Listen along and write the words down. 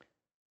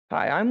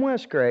Hi, I'm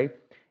Wes Gray,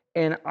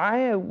 and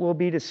I will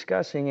be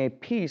discussing a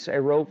piece I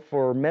wrote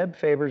for Meb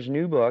Faber's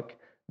new book,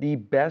 The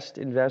Best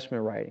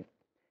Investment Writing.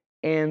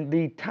 And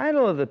the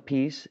title of the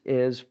piece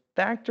is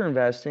Factor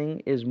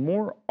Investing is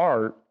More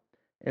Art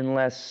and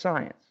Less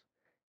Science.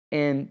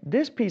 And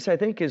this piece, I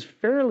think, is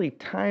fairly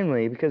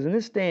timely because in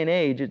this day and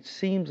age, it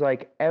seems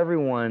like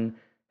everyone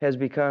has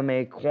become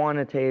a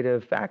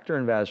quantitative factor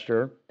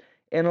investor.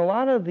 And a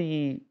lot of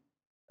the,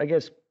 I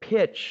guess,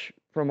 pitch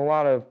from a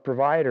lot of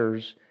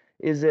providers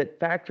is that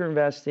factor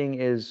investing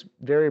is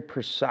very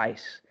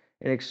precise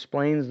and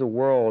explains the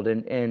world,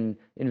 and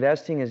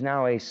investing is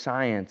now a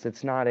science.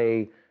 It's not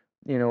an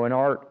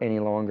art any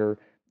longer.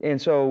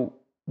 And so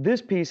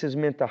this piece is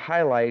meant to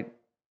highlight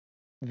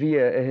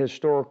via a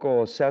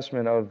historical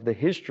assessment of the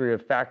history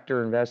of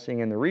factor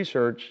investing and the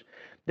research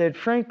that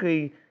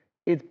frankly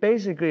it's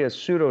basically a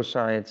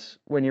pseudoscience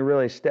when you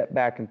really step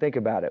back and think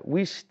about it.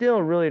 We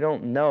still really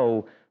don't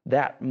know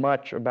that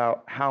much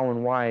about how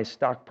and why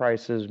stock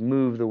prices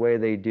move the way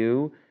they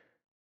do.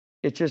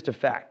 It's just a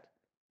fact.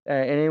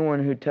 And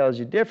anyone who tells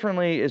you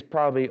differently is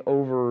probably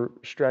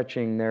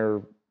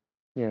overstretching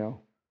you know,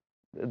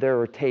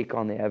 their take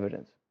on the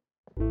evidence.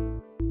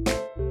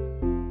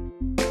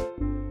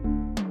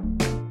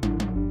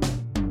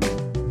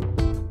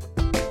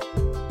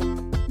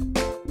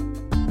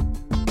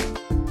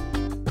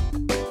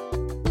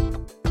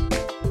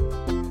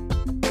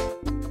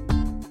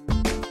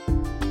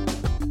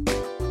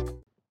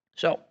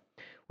 So,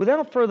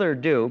 without further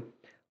ado,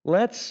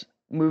 let's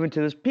move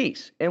into this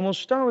piece. And we'll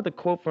start with a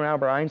quote from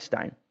Albert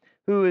Einstein,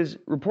 who is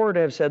reported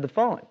to have said the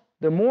following: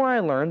 "The more I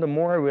learn, the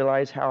more I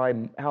realize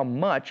how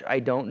much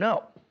I don't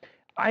know."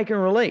 I can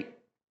relate.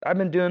 I've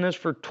been doing this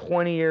for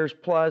 20 years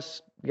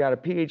plus, got a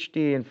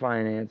PhD in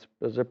finance,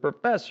 was a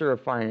professor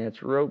of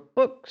finance, wrote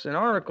books and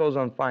articles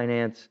on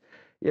finance,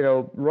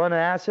 run an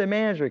asset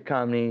management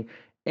company.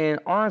 And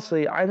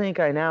honestly, I think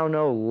I now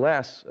know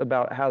less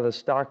about how the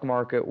stock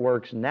market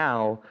works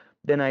now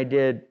than I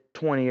did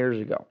 20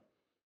 years ago.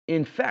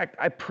 In fact,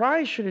 I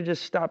probably should have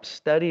just stopped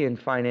studying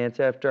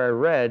finance after I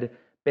read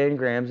Ben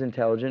Graham's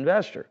Intelligent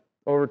Investor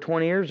over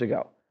 20 years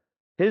ago.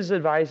 His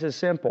advice is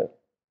simple: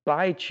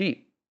 buy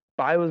cheap,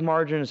 buy with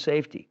margin of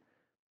safety.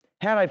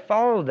 Had I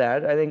followed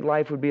that, I think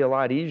life would be a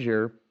lot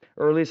easier,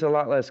 or at least a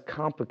lot less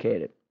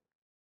complicated.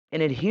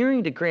 And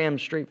adhering to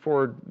Graham's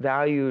straightforward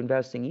value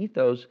investing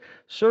ethos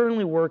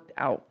certainly worked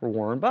out for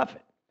Warren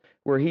Buffett,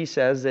 where he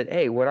says that,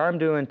 hey, what I'm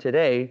doing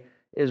today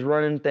is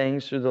running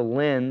things through the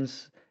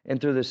lens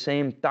and through the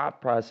same thought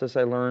process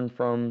I learned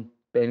from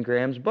Ben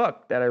Graham's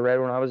book that I read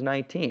when I was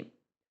 19.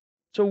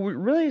 So it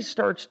really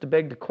starts to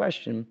beg the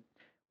question,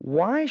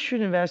 why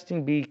should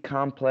investing be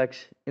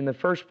complex in the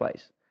first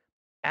place?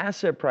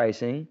 Asset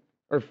pricing,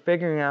 or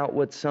figuring out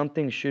what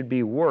something should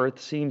be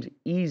worth, seems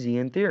easy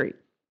in theory.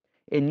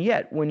 And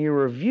yet, when you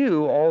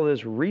review all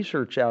this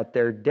research out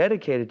there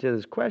dedicated to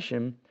this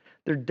question,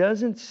 there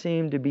doesn't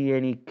seem to be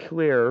any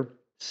clear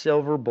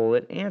silver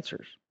bullet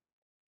answers.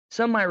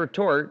 Some might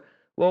retort,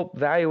 well,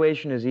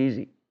 valuation is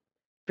easy.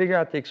 Figure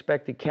out the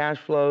expected cash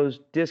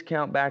flows,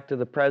 discount back to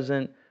the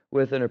present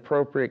with an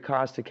appropriate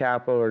cost of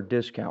capital or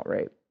discount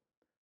rate.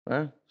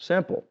 Well,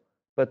 simple.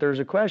 But there's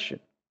a question.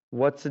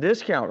 What's the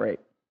discount rate?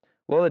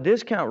 Well, the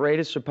discount rate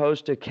is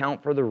supposed to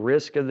account for the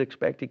risk of the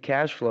expected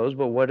cash flows,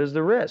 but what is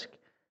the risk?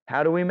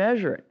 How do we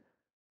measure it?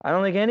 I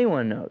don't think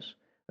anyone knows,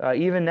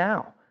 even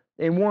now.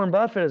 And Warren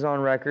Buffett is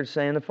on record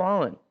saying the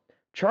following: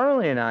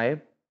 Charlie and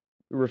I,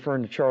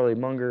 referring to Charlie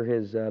Munger,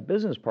 his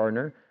business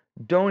partner,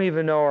 don't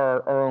even know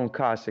our own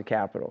cost of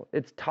capital.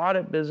 It's taught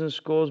at business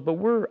schools, but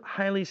we're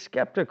highly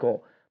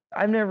skeptical.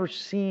 I've never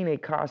seen a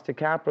cost of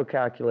capital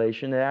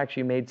calculation that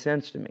actually made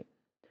sense to me.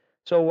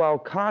 So while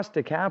cost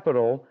of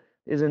capital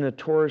is a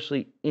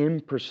notoriously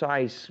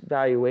imprecise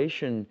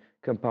valuation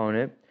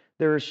component,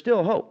 there is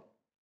still hope.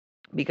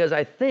 Because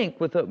I think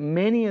with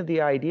many of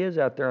the ideas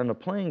out there on the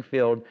playing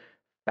field,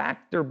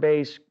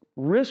 factor-based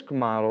risk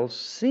models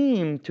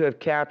seem to have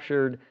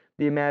captured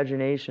the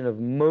imagination of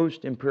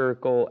most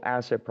empirical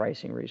asset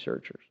pricing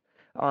researchers.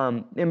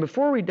 And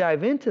before we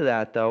dive into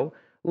that, though,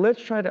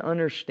 let's try to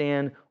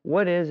understand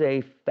what is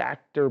a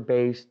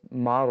factor-based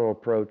model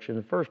approach in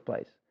the first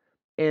place.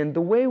 And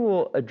the way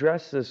we'll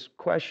address this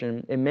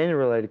question and many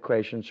related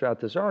questions throughout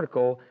this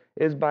article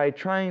is by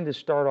trying to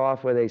start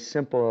off with a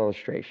simple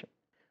illustration.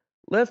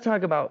 Let's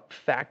talk about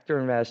factor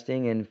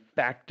investing and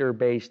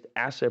factor-based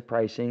asset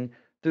pricing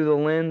through the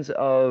lens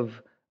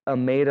of a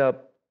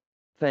made-up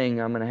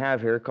thing I'm going to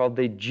have here called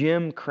the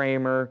Jim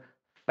Cramer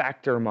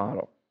factor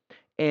model.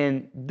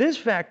 And this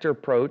factor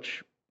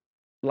approach,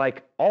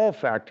 like all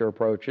factor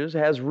approaches,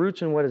 has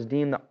roots in what is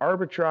deemed the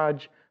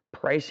arbitrage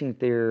pricing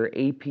theory,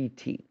 or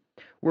APT,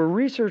 where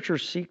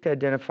researchers seek to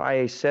identify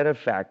a set of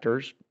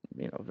factors,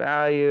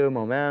 value,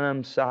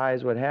 momentum,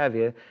 size, what have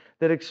you,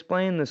 that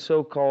explain the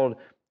so-called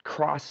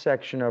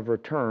cross-section of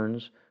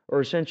returns,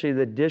 or essentially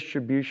the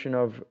distribution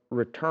of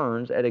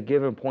returns at a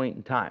given point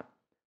in time.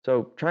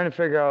 So trying to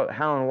figure out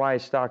how and why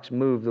stocks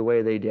move the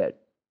way they did.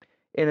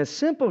 And a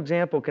simple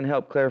example can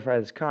help clarify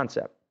this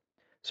concept.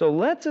 So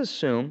let's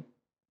assume,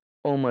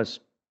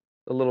 almost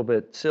a little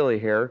bit silly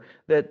here,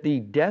 that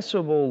the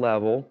decibel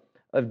level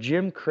of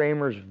Jim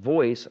Cramer's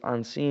voice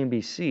on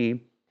CNBC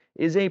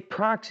is a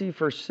proxy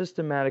for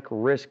systematic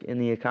risk in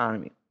the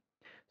economy.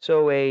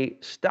 So a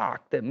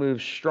stock that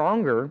moves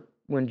stronger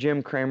when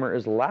Jim Cramer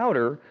is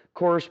louder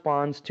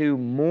corresponds to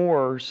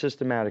more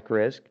systematic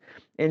risk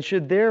and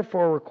should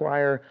therefore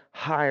require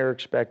higher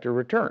expected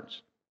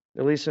returns,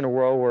 at least in a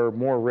world where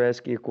more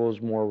risk equals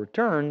more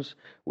returns,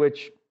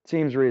 which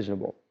seems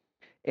reasonable.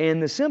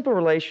 And the simple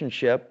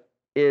relationship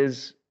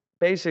is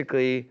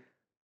basically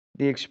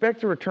the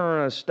expected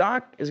return on a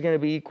stock is going to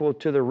be equal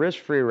to the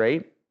risk-free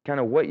rate, kind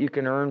of what you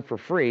can earn for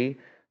free,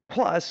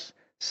 plus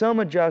some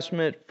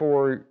adjustment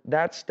for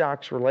that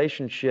stock's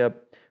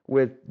relationship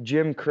with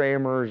Jim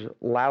Cramer's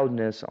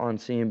loudness on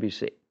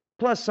CNBC,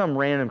 plus some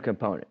random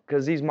component,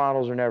 because these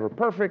models are never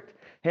perfect,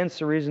 hence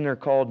the reason they're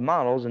called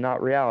models and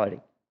not reality.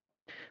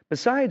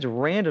 Besides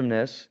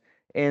randomness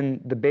and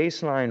the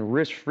baseline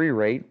risk-free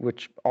rate,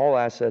 which all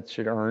assets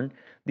should earn,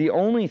 the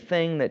only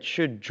thing that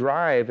should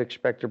drive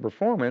expected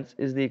performance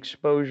is the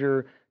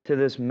exposure to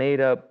this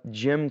made-up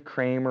Jim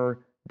Cramer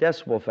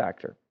decibel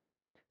factor.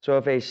 So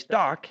if a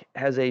stock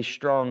has a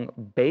strong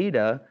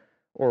beta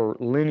or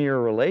linear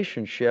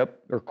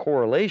relationship or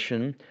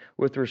correlation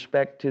with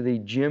respect to the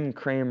Jim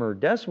Cramer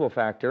decibel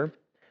factor,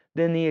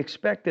 then the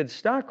expected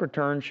stock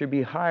return should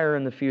be higher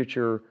in the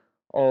future,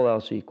 all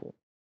else equal.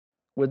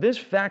 With this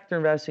factor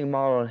investing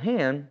model in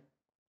hand,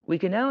 we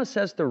can now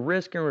assess the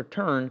risk and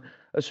return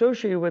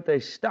associated with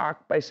a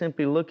stock by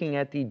simply looking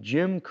at the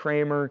Jim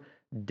Cramer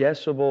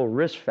decibel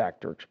risk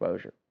factor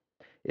exposure.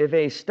 If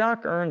a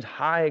stock earns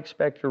high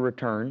expected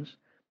returns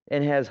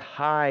and has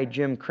high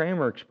Jim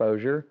Cramer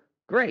exposure,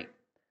 great.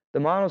 The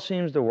model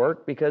seems to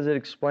work because it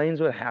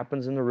explains what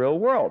happens in the real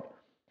world.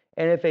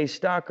 And if a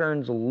stock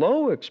earns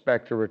low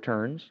expected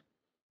returns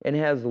and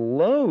has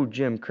low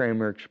Jim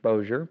Cramer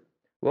exposure,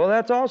 well,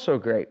 that's also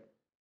great.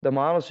 The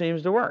model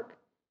seems to work.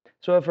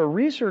 So if a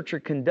researcher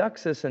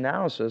conducts this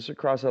analysis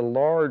across a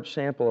large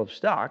sample of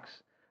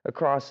stocks,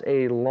 across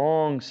a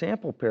long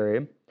sample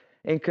period,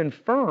 and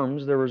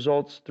confirms the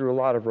results through a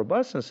lot of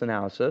robustness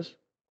analysis,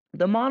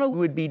 the model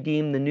would be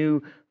deemed the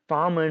new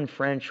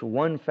Fama-French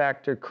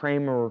one-factor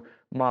Cramer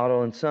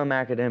model in some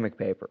academic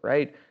paper,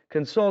 right?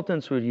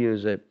 Consultants would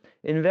use it.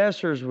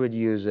 Investors would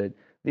use it.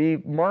 The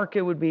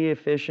market would be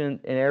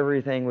efficient and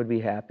everything would be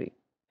happy.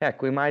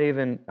 Heck, we might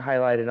even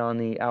highlight it on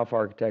the Alpha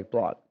Architect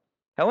blog.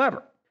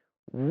 However,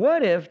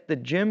 what if the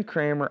Jim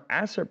Cramer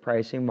asset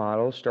pricing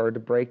model started to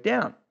break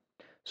down?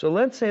 So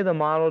let's say the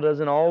model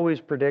doesn't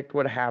always predict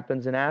what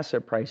happens in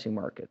asset pricing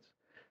markets.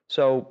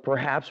 So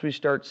perhaps we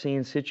start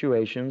seeing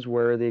situations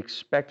where the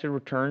expected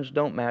returns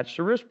don't match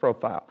the risk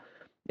profile.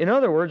 In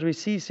other words, we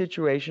see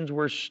situations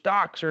where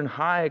stocks earn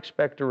high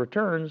expected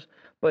returns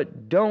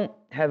but don't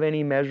have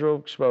any measurable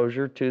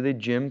exposure to the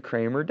Jim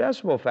Cramer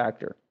decibel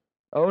factor.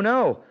 Oh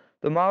no,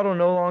 the model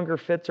no longer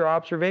fits our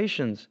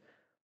observations.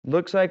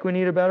 Looks like we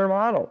need a better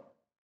model.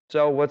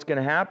 So what's going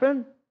to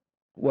happen?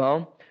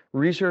 Well,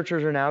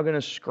 researchers are now going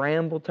to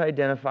scramble to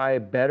identify a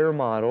better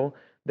model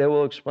that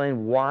will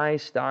explain why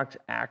stocks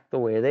act the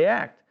way they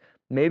act.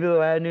 Maybe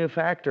they'll add new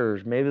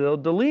factors, maybe they'll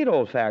delete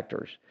old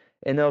factors,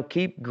 and they'll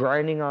keep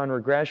grinding on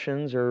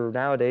regressions or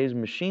nowadays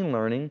machine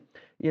learning,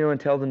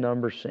 until the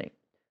numbers sync.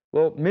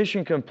 Well,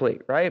 mission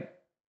complete, right?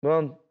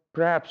 Well,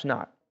 perhaps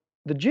not.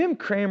 The Jim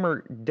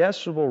Cramer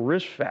decibel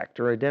risk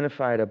factor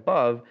identified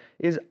above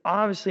is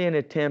obviously an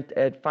attempt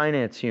at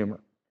finance humor.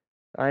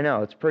 I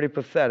know, it's pretty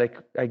pathetic.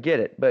 I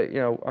get it, but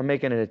I'm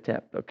making an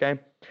attempt, okay?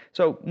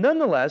 So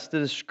nonetheless, the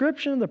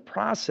description of the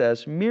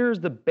process mirrors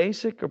the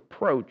basic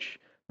approach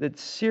that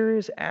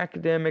serious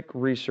academic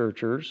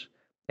researchers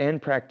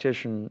and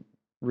practitioner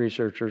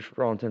researchers,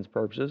 for all intents and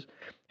purposes,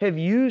 have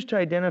used to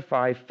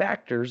identify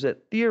factors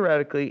that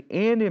theoretically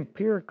and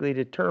empirically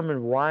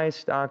determine why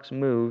stocks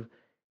move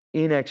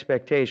in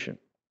expectation.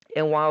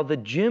 And while the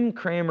Jim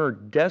Cramer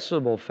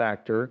decibel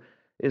factor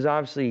is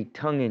obviously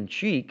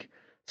tongue-in-cheek,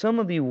 some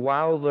of the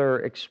wilder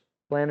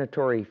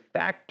explanatory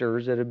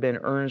factors that have been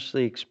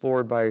earnestly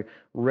explored by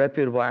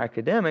reputable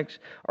academics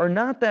are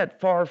not that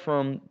far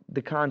from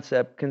the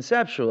concept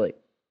conceptually.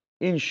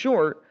 In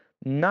short,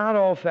 not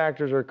all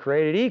factors are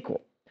created equal.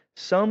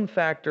 Some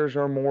factors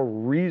are more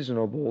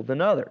reasonable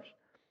than others.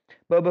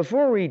 But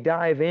before we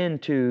dive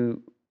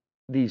into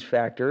these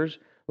factors,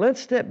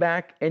 let's step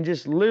back and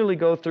just literally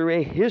go through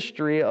a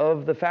history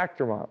of the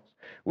factor models,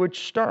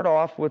 which start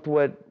off with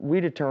what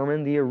we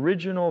determine the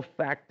original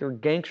factor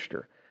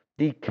gangster,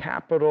 the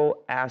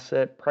capital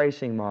asset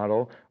pricing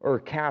model, or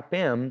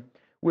CAPM,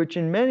 which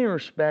in many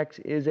respects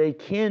is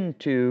akin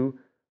to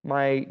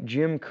my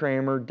Jim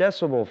Cramer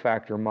decibel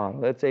factor model.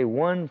 That's a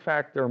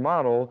one-factor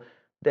model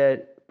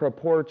that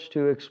purports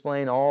to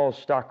explain all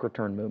stock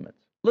return movements.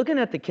 Looking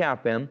at the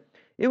CAPM,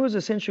 it was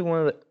essentially one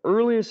of the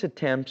earliest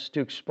attempts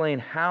to explain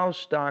how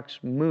stocks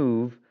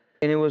move,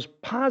 and it was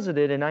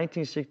posited in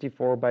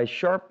 1964 by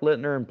Sharpe,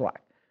 Lintner, and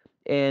Black.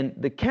 And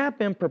the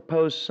CAPM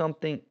proposed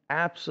something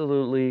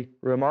absolutely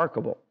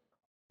remarkable.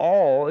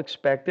 All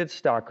expected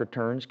stock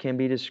returns can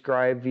be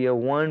described via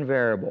one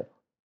variable,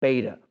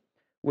 beta,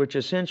 which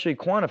essentially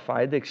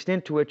quantified the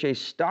extent to which a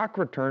stock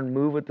return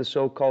moved with the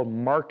so-called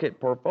market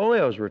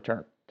portfolio's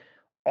return,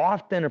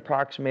 often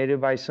approximated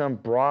by some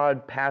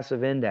broad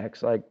passive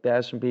index like the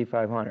S&P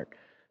 500.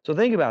 So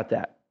think about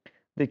that.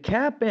 The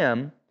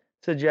CAPM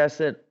suggests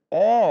that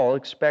all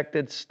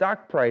expected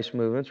stock price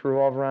movements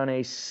revolve around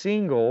a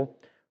single,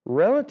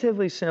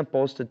 relatively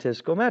simple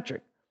statistical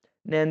metric.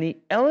 And the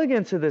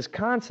elegance of this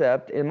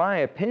concept, in my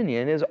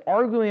opinion, is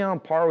arguably on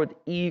par with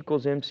E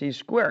equals MC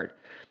squared.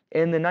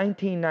 And the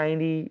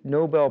 1990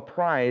 Nobel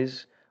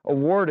Prize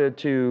awarded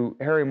to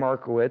Harry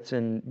Markowitz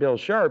and Bill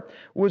Sharpe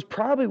was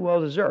probably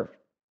well deserved.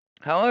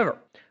 However,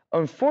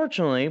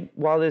 unfortunately,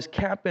 while this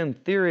CAPM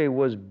theory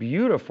was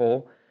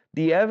beautiful,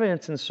 the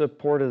evidence in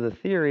support of the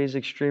theory is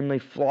extremely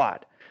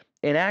flawed.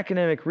 And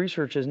academic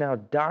research has now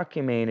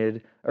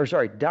demonstrated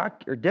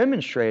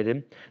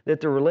that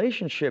the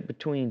relationship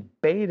between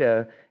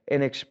beta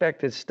and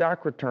expected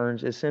stock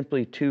returns is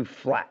simply too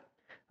flat,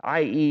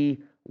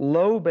 i.e.,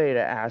 low beta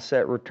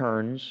asset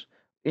returns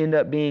end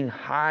up being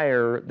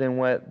higher than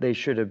what they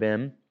should have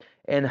been,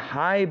 and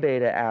high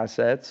beta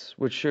assets,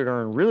 which should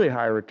earn really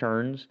high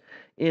returns,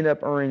 end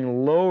up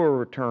earning lower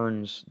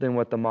returns than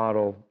what the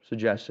model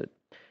suggested.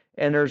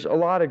 And there's a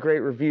lot of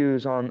great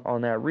reviews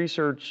on that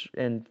research,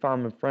 and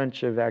Fromm and French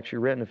have actually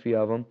written a few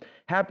of them.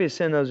 Happy to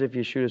send those if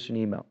you shoot us an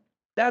email.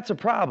 That's a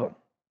problem.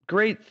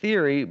 Great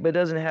theory, but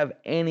doesn't have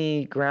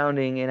any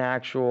grounding in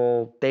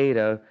actual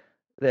data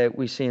that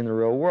we see in the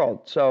real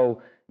world.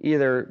 So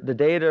either the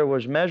data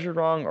was measured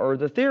wrong or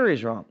the theory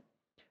is wrong.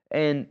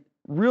 And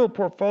real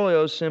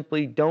portfolios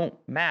simply don't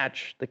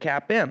match the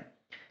CAPM.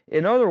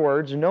 In other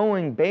words,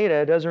 knowing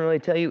beta doesn't really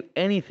tell you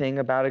anything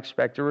about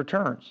expected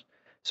returns.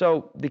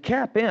 So the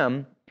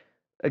CAPM,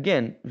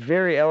 again,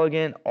 very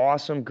elegant,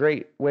 awesome,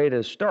 great way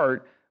to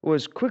start,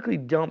 was quickly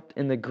dumped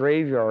in the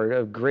graveyard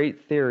of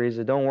great theories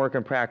that don't work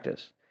in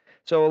practice.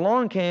 So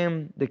along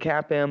came the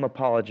CAPM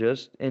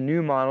apologists and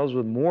new models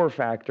with more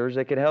factors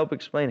that could help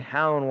explain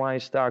how and why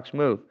stocks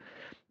move.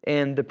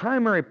 And the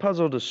primary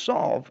puzzle to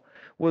solve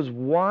was,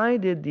 why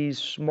did these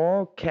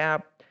small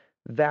cap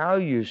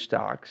value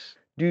stocks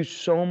do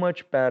so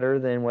much better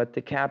than what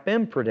the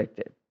CAPM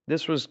predicted?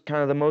 This was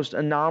kind of the most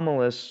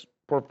anomalous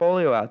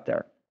portfolio out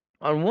there.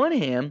 On one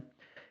hand,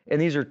 and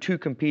these are two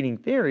competing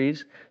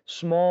theories,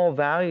 small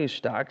value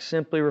stocks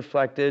simply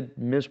reflected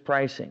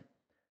mispricing.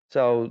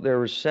 So there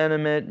was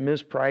sentiment,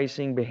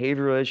 mispricing,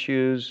 behavioral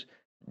issues.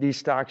 These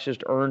stocks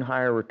just earned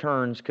higher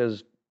returns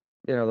because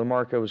the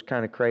market was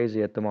kind of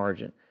crazy at the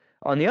margin.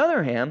 On the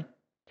other hand,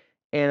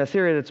 and a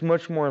theory that's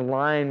much more in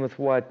line with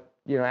what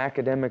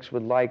academics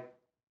would like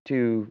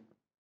to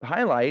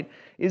highlight,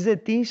 is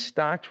that these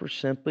stocks were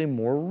simply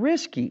more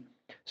risky.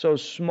 So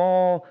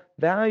small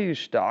value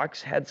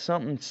stocks had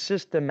something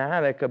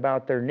systematic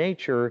about their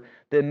nature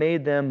that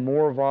made them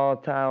more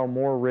volatile,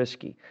 more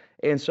risky.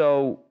 And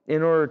so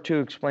in order to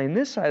explain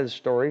this side of the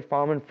story,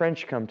 Fromm and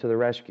French come to the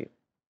rescue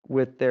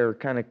with their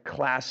kind of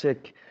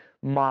classic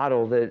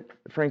model that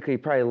frankly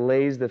probably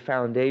lays the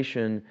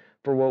foundation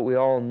for what we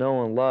all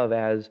know and love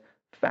as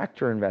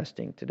factor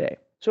investing today.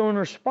 So in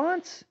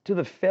response to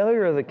the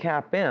failure of the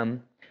CAPM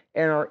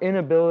and our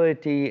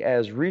inability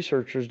as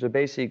researchers to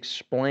basically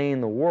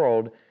explain the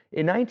world,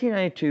 in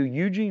 1992,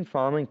 Eugene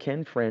Fromm and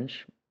Ken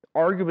French,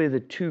 arguably the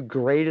two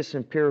greatest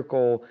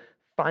empirical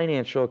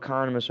financial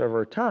economists of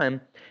our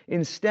time,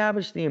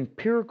 established the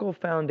empirical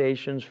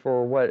foundations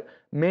for what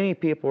many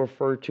people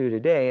refer to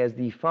today as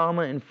the Fromm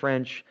and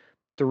French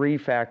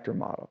three-factor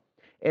model.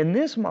 And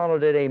this model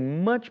did a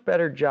much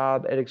better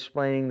job at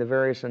explaining the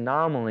various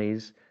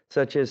anomalies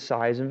such as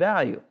size and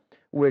value,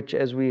 which,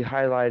 as we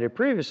highlighted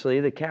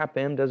previously, the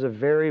CAPM does a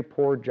very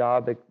poor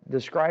job at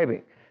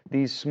describing.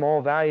 These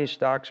small value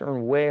stocks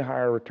earn way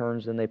higher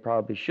returns than they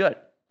probably should.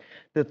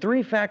 The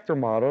three-factor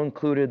model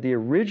included the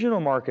original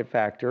market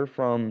factor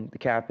from the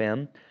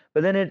CAPM,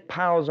 but then it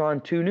piles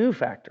on two new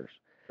factors: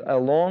 a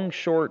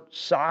long-short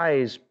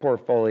size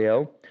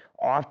portfolio,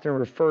 often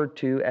referred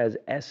to as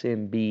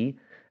SMB,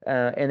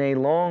 and a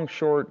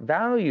long-short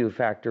value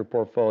factor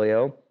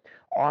portfolio,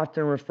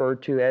 often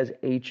referred to as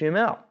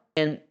HML.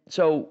 And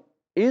so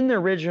in the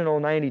original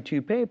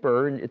 92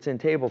 paper, it's in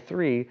table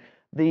 3,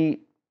 the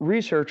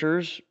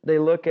researchers, they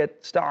look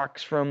at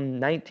stocks from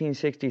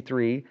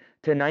 1963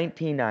 to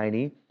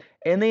 1990,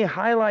 and they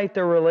highlight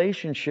the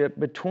relationship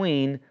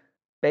between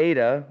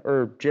beta,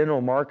 or general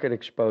market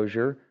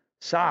exposure,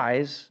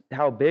 size,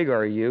 how big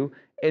are you,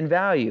 and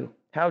value,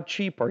 how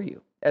cheap are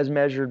you, as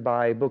measured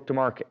by book to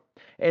market.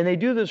 And they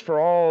do this for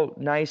all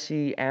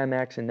NYSE,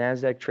 Amex, and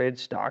NASDAQ traded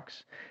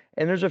stocks.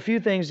 And there's a few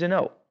things to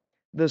note.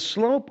 The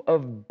slope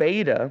of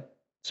beta,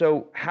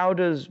 so how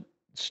does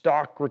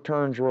stock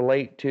returns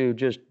relate to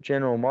just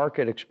general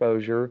market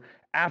exposure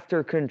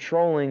after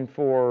controlling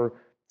for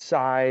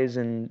size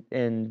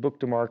and book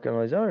to market and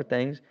all these other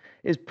things,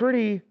 is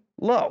pretty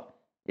low.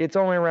 It's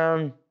only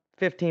around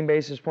 15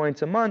 basis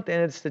points a month,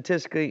 and it's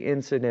statistically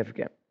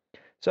insignificant.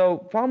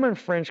 So Fromm and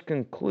French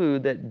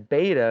conclude that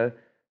beta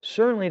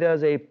certainly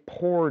does a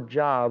poor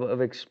job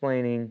of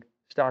explaining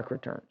stock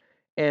return,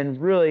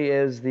 and really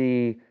is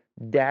the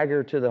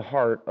dagger to the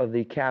heart of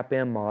the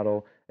CAPM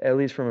model, at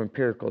least from an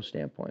empirical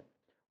standpoint.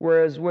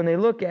 Whereas when they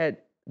look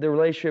at the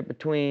relationship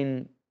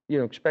between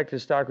expected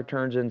stock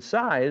returns and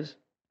size,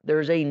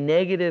 there's a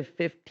negative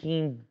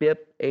 15 BIP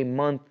a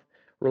month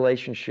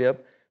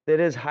relationship that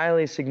is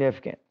highly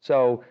significant.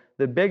 So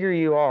the bigger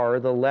you are,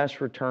 the less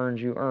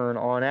returns you earn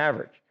on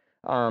average.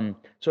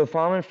 So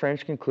Fromm and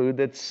French conclude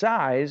that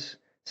size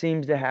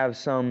seems to have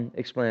some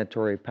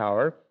explanatory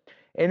power.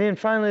 And then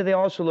finally, they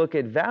also look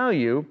at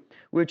value,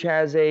 which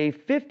has a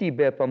 50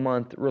 BIP a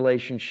month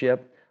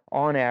relationship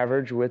on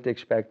average with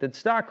expected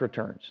stock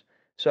returns.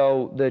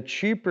 So the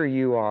cheaper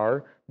you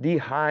are, the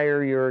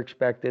higher your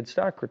expected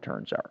stock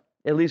returns are,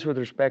 at least with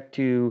respect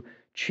to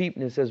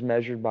cheapness as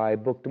measured by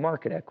book to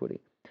market equity.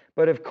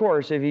 But of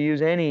course, if you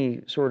use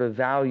any sort of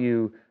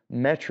value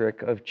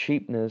metric of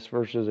cheapness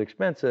versus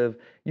expensive,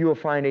 you will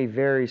find a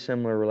very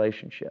similar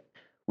relationship.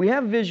 We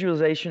have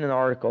visualization in the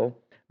article,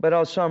 but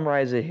I'll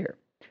summarize it here.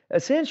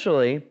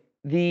 Essentially,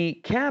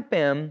 the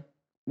CAPM,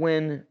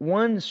 when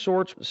one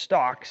sorts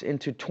stocks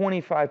into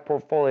 25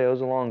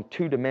 portfolios along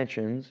two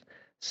dimensions,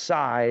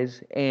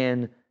 size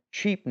and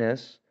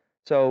cheapness.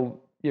 So,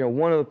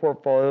 one of the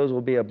portfolios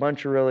will be a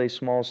bunch of really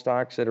small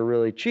stocks that are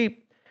really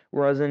cheap,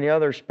 whereas in the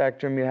other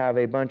spectrum, you have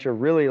a bunch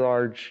of really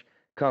large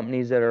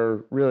companies that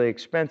are really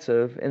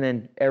expensive, and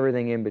then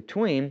everything in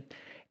between.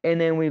 And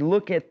then we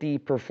look at the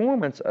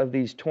performance of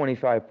these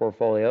 25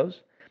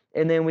 portfolios,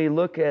 and then we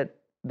look at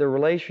the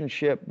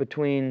relationship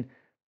between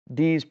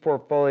these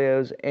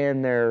portfolios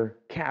and their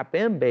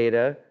CAPM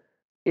beta.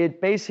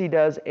 It basically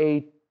does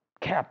a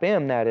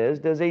CAPM, that is,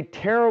 does a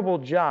terrible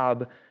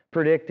job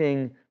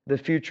predicting the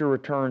future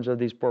returns of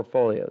these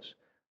portfolios,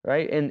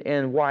 right?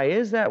 And why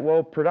is that?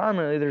 Well,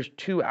 predominantly there's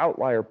two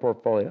outlier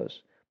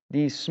portfolios.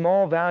 The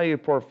small value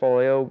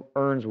portfolio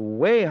earns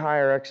way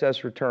higher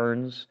excess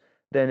returns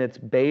than its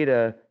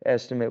beta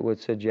estimate would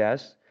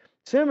suggest.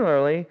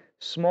 Similarly,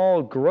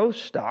 small growth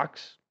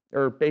stocks,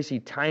 or basically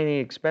tiny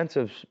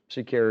expensive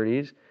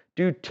securities,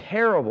 do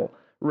terrible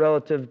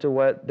relative to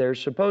what they're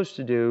supposed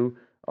to do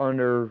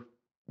under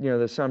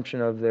the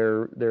assumption of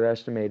their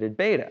estimated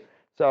beta.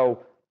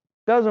 So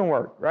doesn't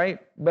work, right?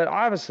 But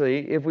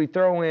obviously, if we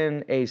throw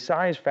in a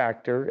size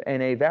factor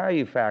and a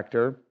value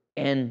factor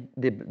and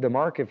the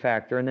market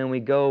factor, and then we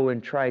go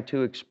and try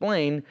to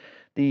explain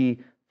the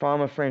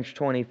Fama French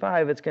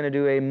 25, it's going to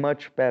do a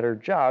much better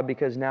job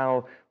because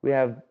now we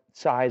have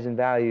size and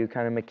value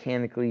kind of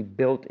mechanically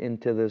built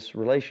into this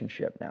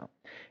relationship now.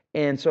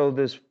 And so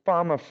this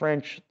Fama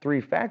French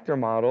three-factor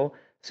model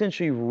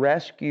essentially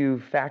rescue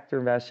factor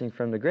investing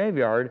from the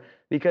graveyard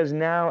because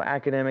now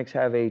academics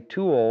have a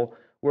tool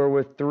where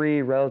with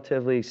three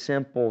relatively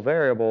simple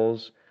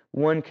variables,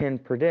 one can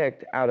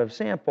predict out of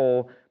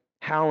sample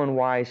how and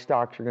why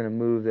stocks are going to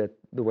move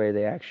the way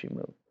they actually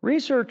move.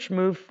 Research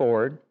moved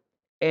forward,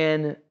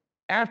 and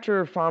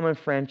after Fama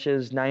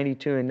French's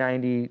 92 and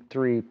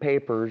 93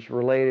 papers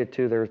related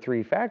to their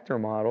three-factor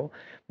model,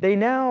 they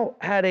now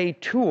had a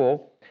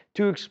tool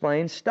to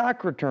explain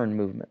stock return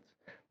movements,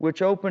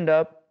 which opened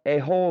up a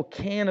whole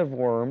can of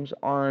worms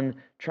on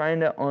trying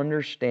to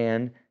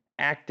understand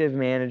active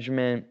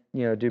management.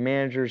 Do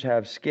managers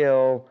have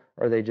skill?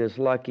 Are they just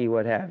lucky?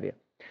 What have you?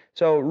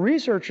 So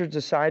researchers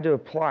decided to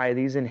apply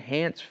these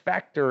enhanced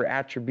factor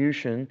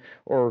attribution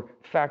or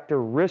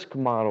factor risk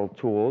model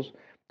tools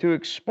to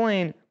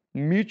explain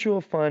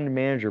mutual fund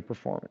manager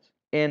performance.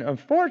 And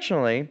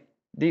unfortunately,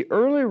 the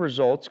early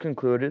results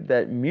concluded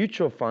that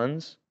mutual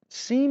funds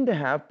seem to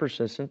have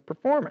persistent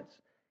performance,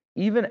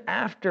 even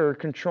after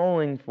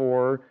controlling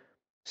for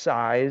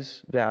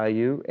size,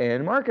 value,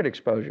 and market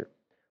exposure.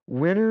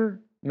 Winner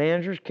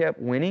managers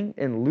kept winning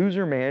and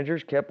loser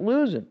managers kept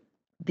losing.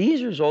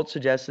 These results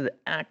suggested that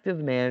active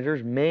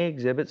managers may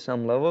exhibit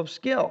some level of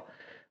skill.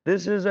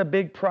 This is a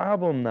big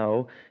problem,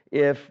 though,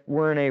 if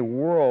we're in a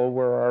world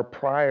where our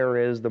prior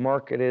is the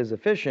market is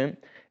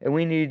efficient, and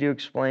we need to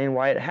explain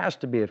why it has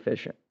to be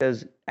efficient,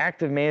 because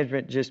active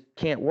management just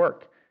can't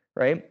work,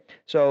 right?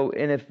 So,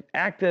 and if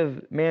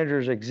active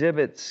managers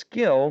exhibit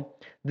skill,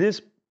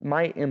 this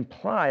might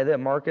imply that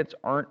markets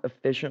aren't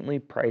efficiently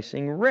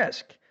pricing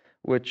risk,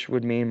 which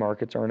would mean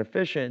markets aren't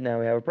efficient. Now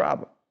we have a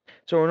problem.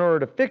 So in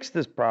order to fix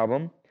this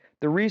problem,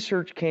 the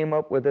research came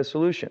up with a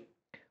solution.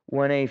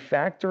 When a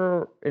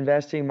factor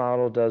investing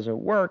model doesn't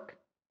work,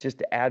 just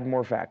to add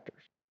more factors.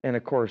 And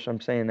of course,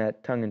 I'm saying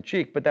that tongue in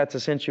cheek, but that's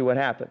essentially what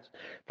happens.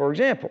 For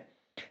example,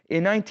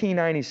 in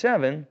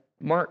 1997,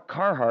 Mark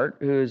Carhart,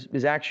 who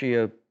is actually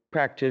a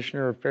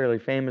practitioner, a fairly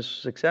famous,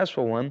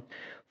 successful one,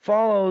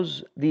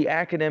 follows the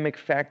academic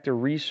factor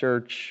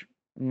research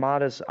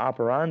modus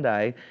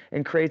operandi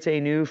and creates a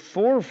new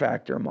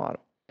four-factor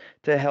model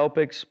to help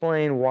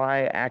explain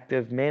why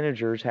active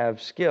managers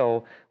have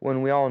skill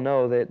when we all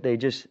know that they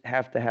just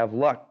have to have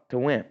luck to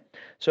win.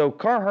 So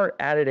Carhart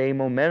added a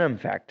momentum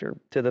factor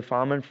to the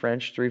Fama and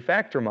French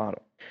three-factor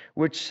model,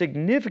 which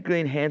significantly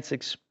enhanced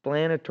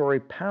explanatory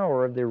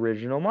power of the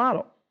original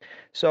model.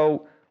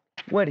 So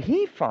what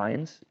he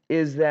finds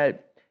is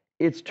that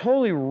it's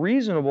totally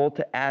reasonable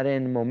to add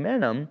in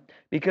momentum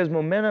because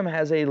momentum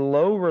has a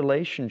low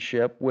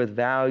relationship with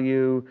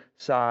value,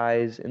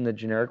 size, and the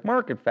generic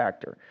market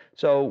factor.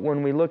 So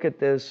when we look at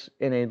this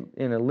in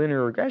a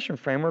linear regression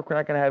framework, we're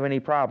not going to have any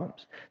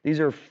problems. These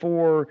are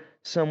four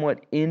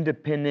somewhat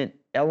independent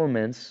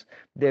elements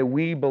that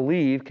we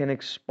believe can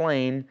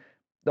explain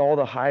all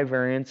the high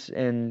variance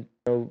and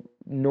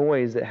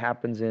noise that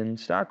happens in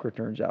stock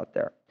returns out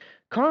there.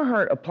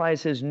 Carhart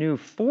applies his new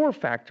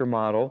four-factor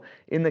model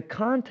in the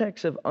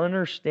context of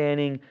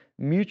understanding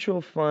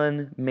mutual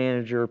fund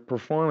manager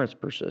performance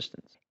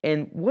persistence.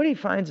 And what he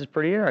finds is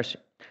pretty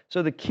interesting.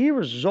 So the key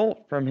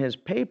result from his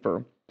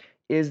paper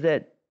is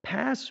that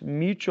past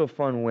mutual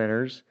fund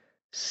winners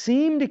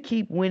seem to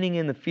keep winning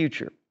in the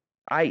future,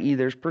 i.e.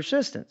 there's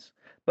persistence.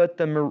 But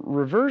the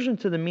reversion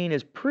to the mean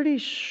is pretty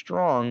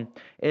strong,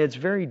 and it's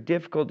very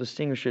difficult to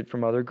distinguish it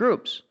from other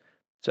groups.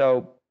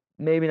 So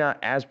maybe not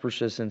as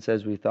persistent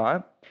as we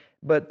thought,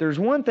 but there's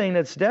one thing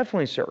that's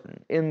definitely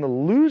certain. In the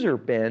loser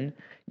bin,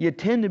 you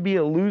tend to be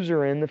a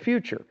loser in the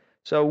future.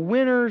 So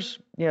winners,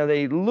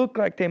 they look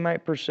like they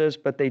might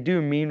persist, but they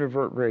do mean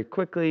revert very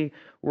quickly,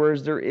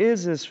 whereas there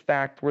is this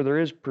fact where there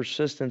is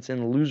persistence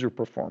in loser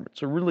performance.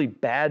 So really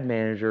bad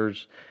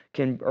managers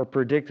are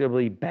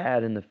predictably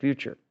bad in the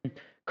future.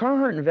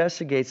 Carhart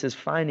investigates this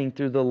finding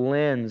through the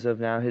lens of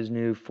now his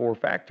new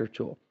four-factor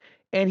tool,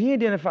 and he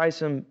identifies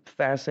some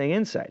fascinating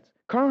insights.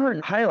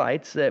 Carhart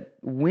highlights that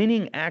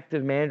winning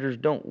active managers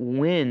don't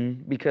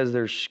win because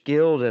they're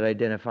skilled at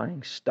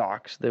identifying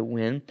stocks that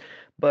win,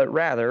 but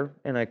rather,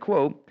 and I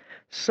quote,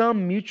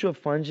 some mutual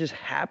funds just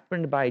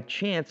happened by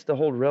chance to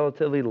hold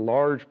relatively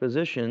large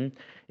position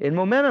in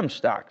momentum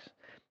stocks.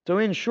 So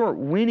in short,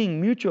 winning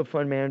mutual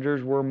fund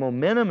managers were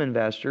momentum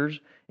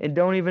investors and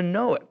don't even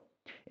know it.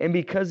 And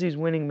because these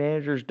winning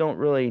managers don't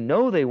really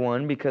know they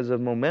won because of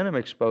momentum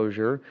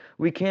exposure,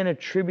 we can't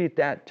attribute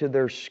that to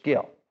their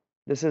skill.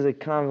 This is a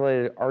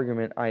convoluted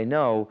argument, I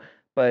know,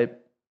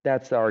 but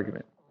that's the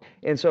argument.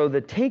 And so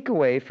the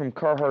takeaway from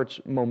Carhart's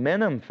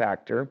momentum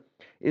factor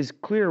is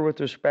clear with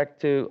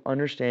respect to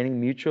understanding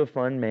mutual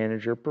fund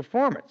manager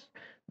performance.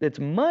 It's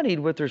muddied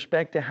with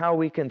respect to how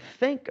we can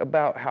think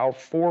about how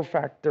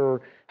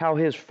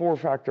his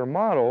four-factor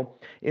model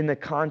in the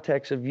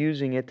context of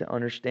using it to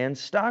understand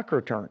stock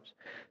returns.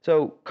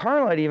 So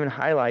Carhart even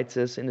highlights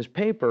this in his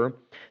paper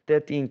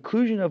that the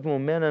inclusion of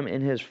momentum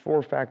in his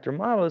four-factor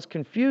model is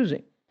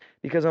confusing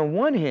because on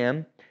one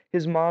hand,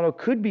 his model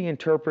could be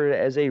interpreted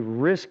as a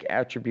risk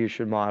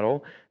attribution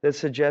model that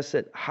suggests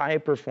that high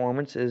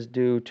performance is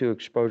due to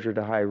exposure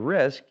to high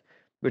risk,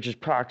 which is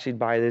proxied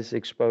by this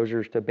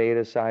exposures to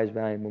beta, size,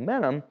 value, and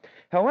momentum.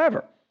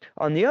 However,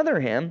 on the other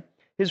hand,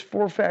 his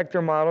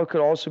four-factor model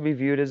could also be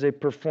viewed as a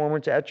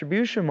performance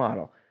attribution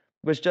model,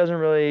 which doesn't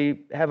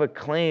really have a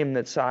claim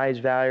that size,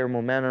 value, or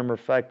momentum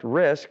reflect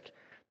risk,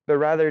 but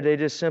rather they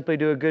just simply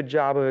do a good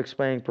job of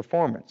explaining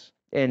performance.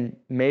 And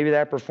maybe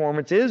that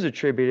performance is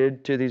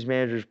attributed to these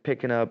managers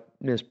picking up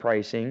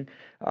mispricing,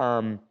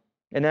 and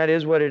that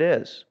is what it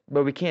is.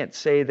 But we can't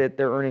say that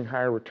they're earning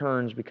higher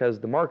returns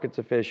because the market's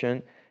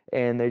efficient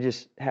and they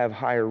just have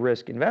higher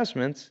risk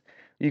investments.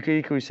 You could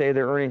equally say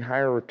they're earning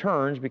higher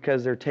returns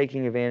because they're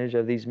taking advantage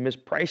of these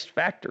mispriced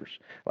factors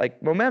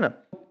like momentum.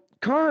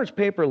 Carhart's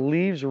paper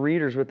leaves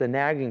readers with the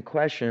nagging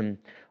question,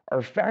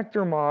 are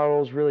factor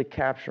models really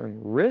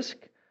capturing risk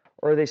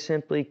or are they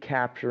simply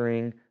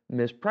capturing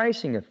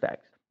mispricing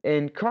effects?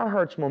 And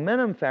Carhart's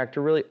momentum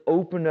factor really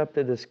opened up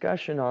the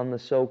discussion on the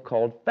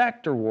so-called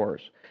factor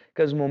wars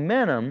because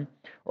momentum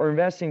or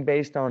investing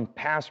based on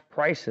past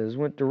prices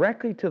went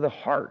directly to the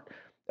heart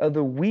of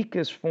the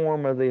weakest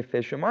form of the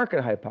efficient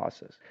market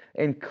hypothesis.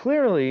 And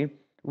clearly,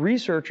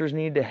 researchers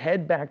need to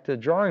head back to the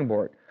drawing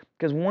board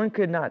because one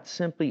could not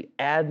simply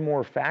add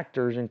more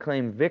factors and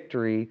claim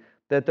victory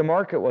that the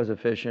market was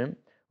efficient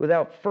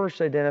without first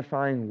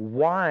identifying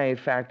why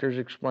factors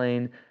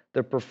explain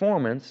the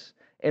performance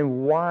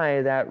and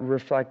why that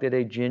reflected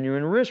a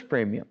genuine risk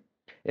premium.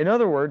 In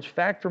other words,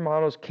 factor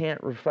models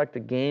can't reflect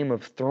a game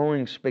of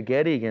throwing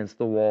spaghetti against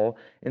the wall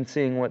and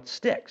seeing what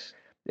sticks.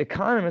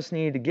 Economists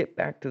need to get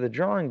back to the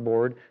drawing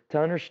board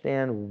to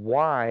understand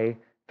why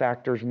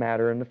factors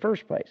matter in the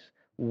first place,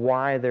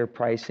 why they're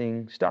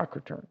pricing stock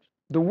returns.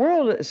 The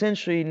world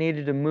essentially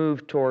needed to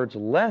move towards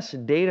less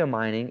data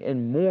mining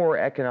and more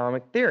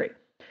economic theory,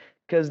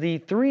 because the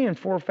 3 and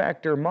 4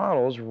 factor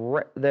models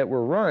that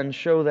were run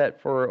show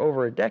that for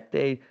over a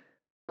decade,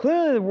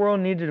 clearly the world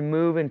needed to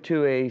move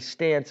into a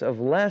stance of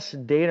less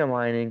data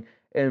mining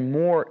and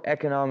more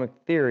economic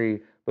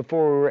theory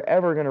before we were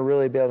ever going to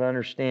really be able to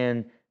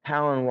understand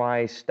how and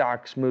why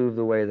stocks move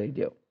the way they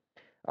do.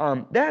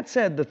 That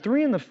said, the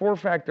 3 and the 4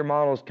 factor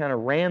models kind of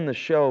ran the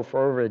show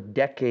for over a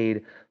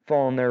decade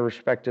following their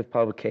respective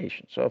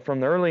publications. So from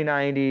the early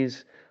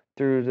 90s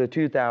through the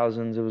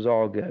 2000s, it was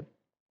all good.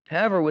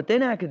 However,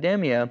 within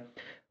academia,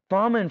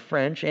 Fama and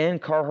French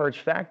and Carhart's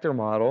factor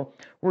model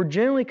were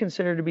generally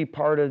considered to be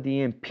part of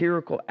the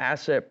empirical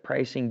asset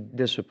pricing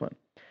discipline.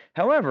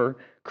 However,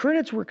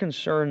 critics were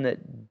concerned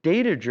that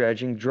data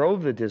dredging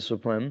drove the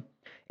discipline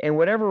and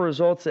whatever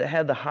results that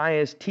had the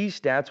highest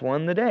t-stats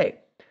won the day.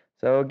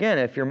 So again,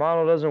 if your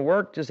model doesn't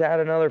work, just add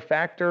another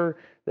factor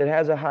that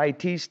has a high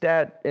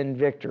t-stat and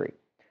victory.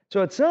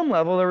 So at some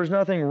level, there was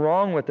nothing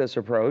wrong with this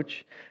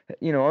approach.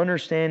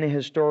 Understanding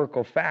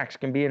historical facts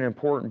can be an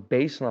important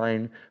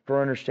baseline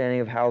for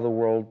understanding of how the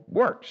world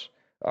works.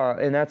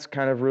 And that's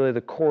kind of really the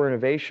core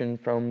innovation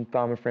from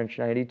Fama French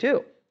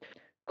 92.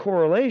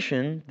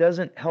 Correlation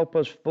doesn't help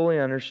us fully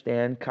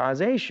understand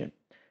causation,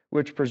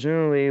 which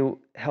presumably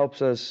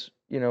helps us,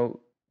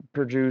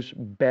 produce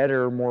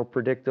better, more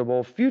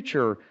predictable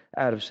future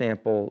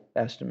out-of-sample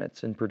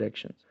estimates and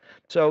predictions.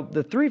 So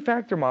the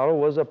three-factor model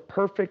was a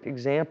perfect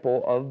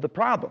example of the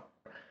problem.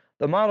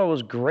 The model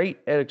was great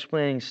at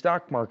explaining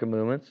stock market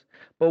movements,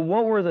 but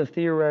what were the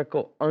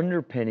theoretical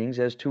underpinnings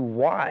as to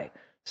why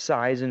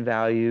size and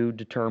value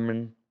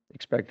determine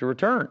expected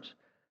returns?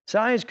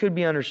 Size could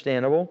be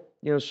understandable.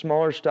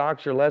 Smaller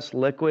stocks are less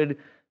liquid,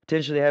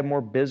 potentially have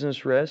more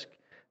business risk.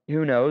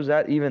 Who knows?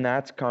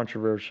 That's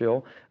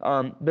controversial.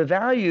 The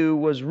value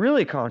was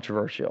really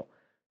controversial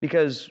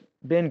because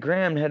Ben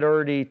Graham had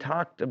already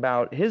talked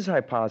about his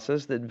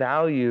hypothesis that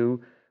value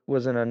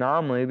was an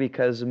anomaly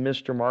because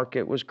Mr.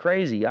 Market was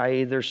crazy,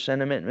 i.e. there's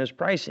sentiment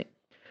mispricing.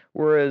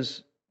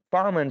 Whereas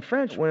Fama and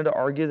French wanted to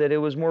argue that it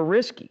was more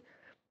risky.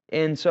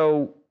 And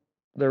so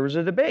there was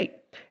a debate.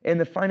 And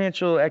the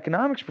financial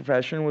economics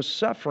profession was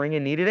suffering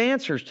and needed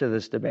answers to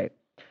this debate.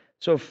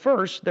 So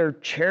first, their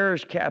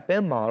cherished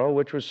CAPM model,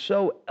 which was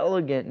so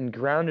elegant and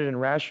grounded in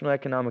rational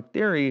economic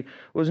theory,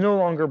 was no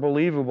longer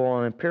believable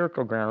on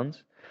empirical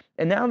grounds.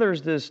 And now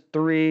there's this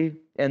 3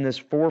 and this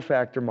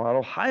 4-factor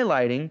model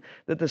highlighting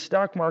that the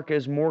stock market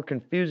is more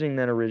confusing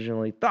than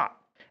originally thought.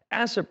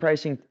 Asset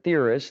pricing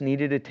theorists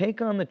needed to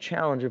take on the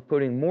challenge of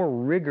putting more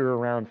rigor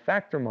around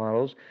factor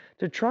models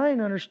to try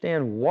and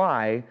understand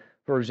why,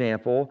 for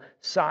example,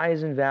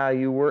 size and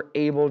value were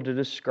able to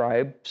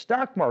describe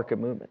stock market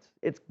movements.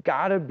 It's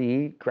got to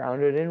be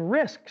grounded in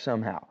risk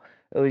somehow.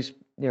 At least,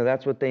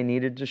 that's what they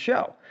needed to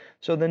show.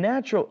 So the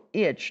natural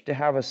itch to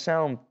have a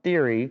sound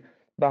theory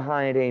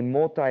behind a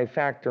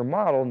multi-factor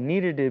model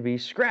needed to be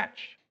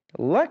scratched.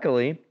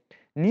 Luckily,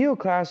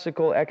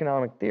 neoclassical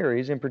economic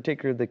theories, in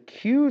particular the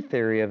Q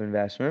theory of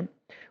investment,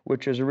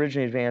 which was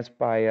originally advanced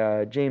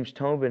by James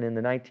Tobin in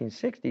the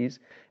 1960s,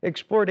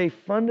 explored a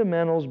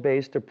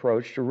fundamentals-based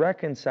approach to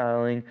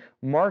reconciling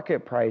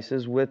market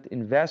prices with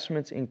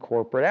investments in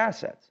corporate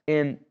assets.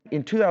 And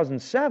in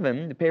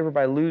 2007, the paper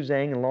by Liu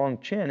Zhang and Long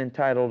Chen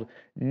entitled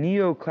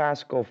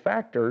Neoclassical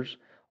Factors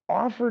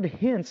offered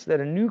hints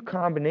that a new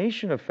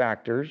combination of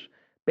factors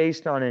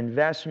based on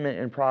investment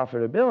and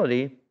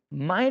profitability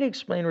might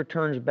explain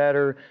returns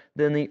better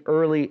than the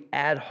early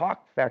ad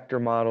hoc factor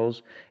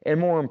models. And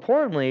more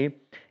importantly,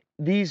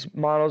 these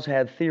models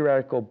had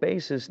theoretical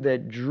basis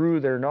that drew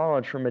their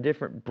knowledge from a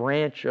different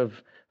branch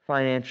of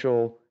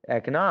financial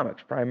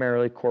economics,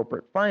 primarily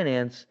corporate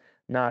finance,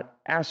 not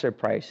asset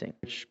pricing,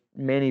 which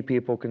many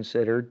people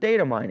consider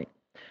data mining.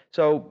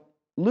 So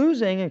Liu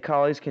Zhang and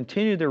colleagues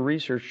continued their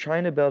research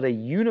trying to build a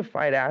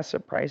unified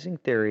asset pricing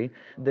theory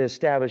that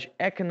established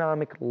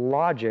economic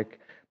logic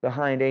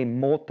behind a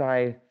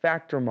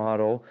multi-factor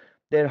model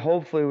that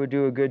hopefully would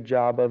do a good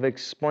job of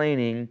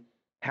explaining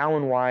how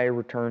and why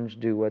returns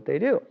do what they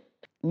do.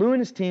 Liu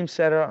and his team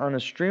set out on a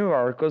stream of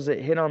articles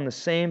that hit on the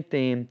same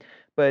theme,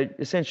 but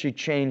essentially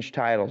changed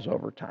titles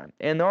over time.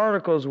 And the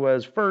articles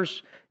was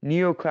first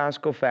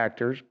Neoclassical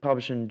Factors,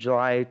 published in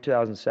July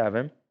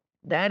 2007.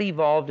 That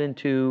evolved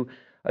into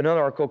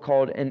another article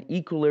called An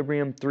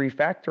Equilibrium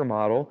Three-Factor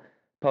Model,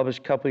 published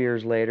a couple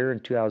years later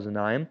in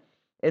 2009.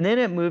 And then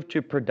it moved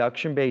to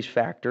Production-Based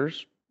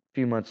Factors a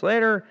few months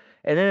later.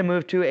 And then it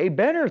moved to a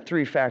better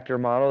three-factor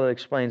model that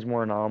explains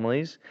more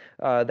anomalies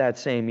that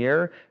same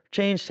year.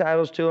 Changed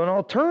titles to an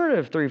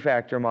alternative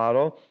three-factor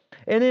model.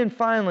 And then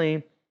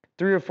finally,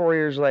 3 or 4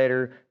 years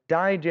later,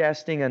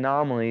 Digesting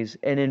Anomalies,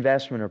 an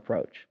Investment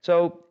Approach.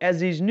 So as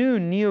these new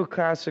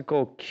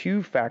neoclassical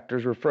Q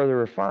factors were further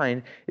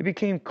refined, it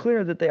became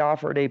clear that they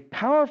offered a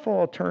powerful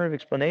alternative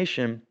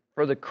explanation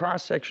for the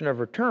cross-section of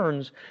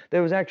returns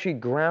that was actually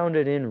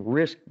grounded in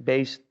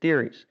risk-based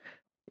theories,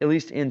 at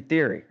least in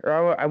theory.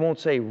 Or I won't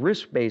say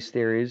risk-based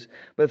theories,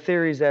 but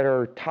theories that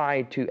are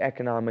tied to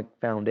economic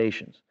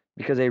foundations,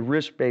 because a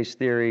risk-based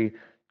theory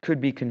could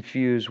be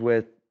confused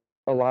with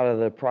a lot of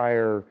the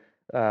prior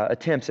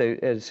attempts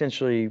at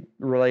essentially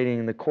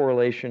relating the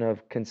correlation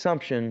of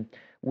consumption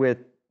with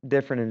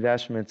different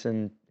investments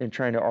and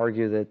trying to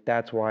argue that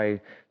that's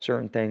why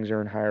certain things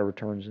earn higher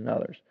returns than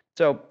others.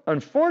 So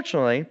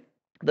unfortunately,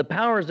 the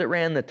powers that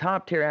ran the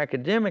top-tier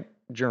academic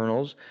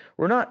journals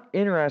were not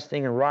interested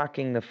in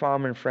rocking the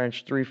Fama and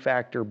French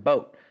three-factor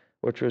boat,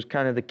 which was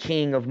kind of the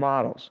king of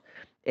models.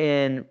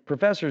 And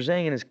Professor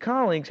Zhang and his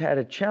colleagues had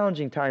a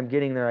challenging time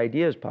getting their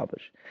ideas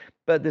published.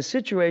 But the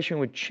situation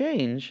would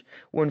change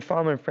when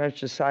Fama and French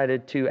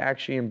decided to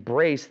actually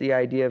embrace the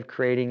idea of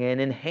creating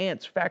an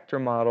enhanced factor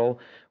model,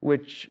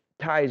 which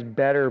ties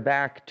better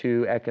back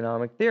to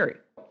economic theory.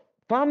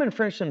 Fama and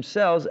French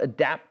themselves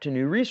adapt to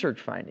new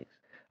research findings.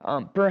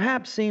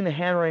 Perhaps seeing the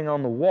handwriting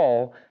on the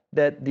wall,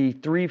 that the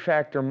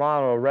three-factor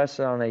model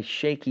rested on a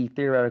shaky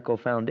theoretical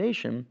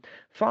foundation,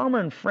 Fama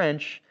and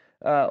French,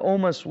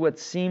 almost what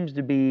seems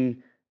to be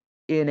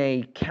in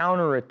a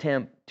counter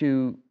attempt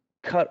to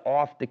cut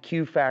off the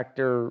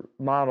Q-factor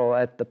model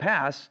at the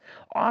pass,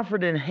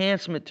 offered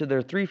enhancement to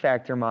their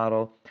three-factor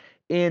model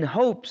in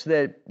hopes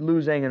that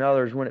Liu Zhang and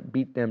others wouldn't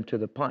beat them to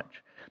the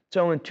punch.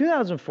 So in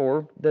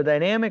 2004, the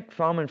dynamic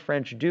Fama and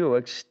French duo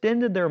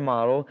extended their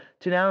model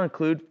to now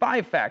include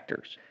 5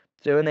 factors.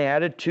 And they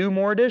added 2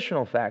 more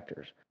additional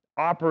factors: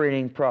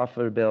 operating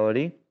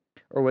profitability,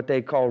 or what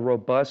they call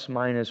robust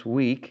minus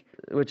weak,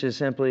 which is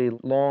simply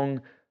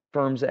long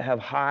firms that have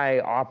high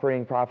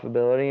operating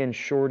profitability and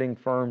shorting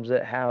firms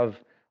that have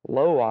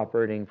low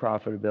operating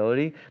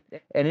profitability,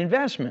 and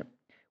investment,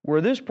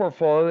 where this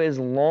portfolio is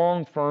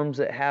long firms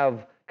that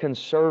have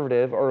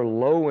conservative or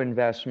low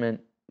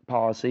investment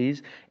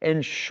policies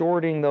and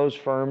shorting those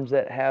firms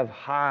that have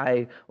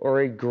high or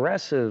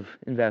aggressive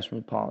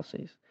investment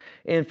policies.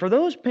 And for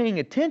those paying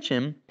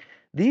attention,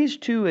 these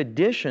 2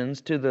 additions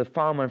to the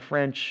Fama and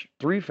French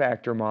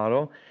three-factor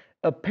model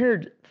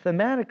appeared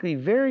thematically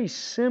very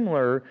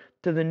similar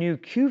to the new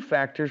Q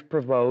factors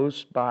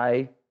proposed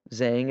by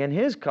Zhang and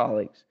his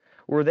colleagues,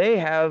 where they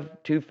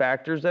have 2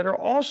 factors that are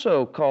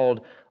also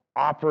called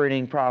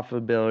operating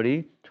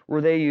profitability,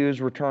 where they use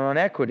return on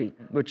equity,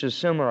 which is a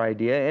similar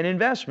idea, and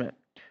investment,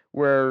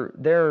 where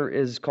there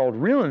is called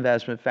real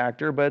investment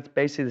factor, but it's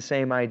basically the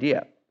same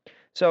idea.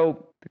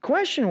 So the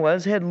question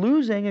was, had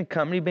Liu Zhang and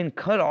company been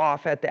cut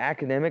off at the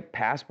academic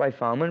pass by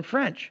Fama and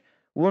French?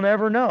 We'll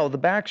never know the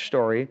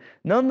backstory.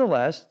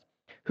 Nonetheless,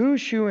 Hu,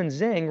 Xu, and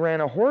Zhang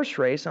ran a horse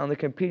race on the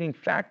competing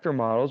factor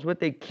models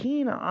with a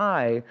keen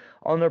eye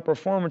on their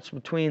performance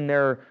between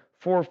their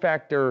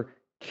 4-factor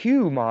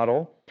Q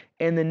model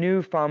and the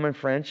new Fama and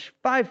French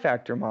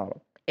 5-factor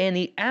model. And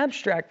the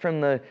abstract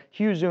from the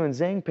Hu, Zhu, and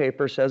Zhang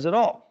paper says it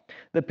all.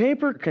 The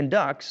paper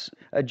conducts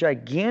a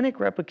gigantic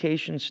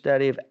replication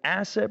study of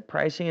asset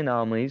pricing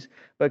anomalies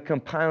by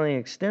compiling an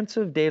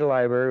extensive data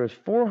library with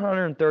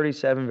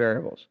 437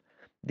 variables.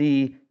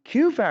 The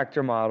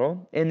Q-factor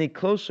model and the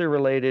closely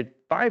related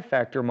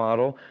 5-factor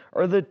model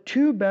are the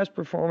 2 best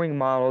performing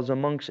models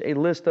amongst a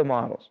list of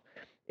models.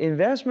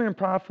 Investment and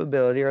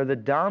profitability are the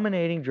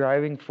dominating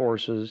driving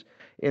forces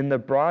in the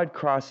broad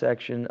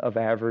cross-section of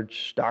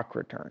average stock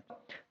return.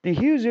 The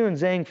Hu, Zhu, and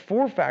Zhang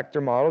 4-factor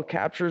model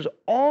captures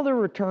all the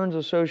returns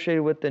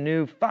associated with the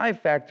new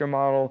 5-factor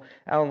model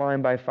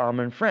outlined by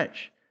Fama and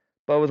French,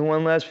 but with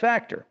 1 less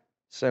factor.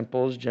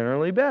 Simple is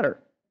generally better.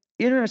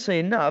 Interestingly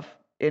enough,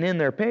 and in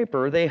their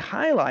paper, they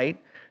highlight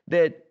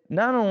that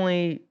not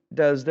only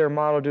does their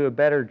model do a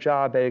better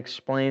job at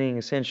explaining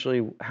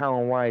essentially how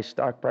and why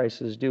stock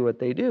prices do what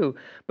they do,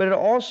 but it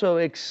also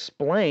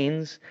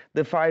explains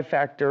the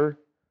 5-factor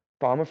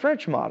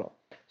Fama-French model.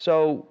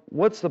 So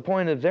what's the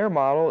point of their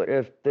model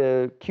if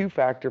the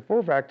Q-factor,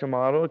 4-factor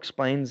model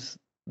explains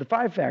the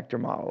 5-factor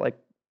model? Like,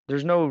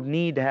 there's no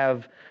need to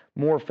have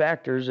more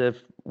factors if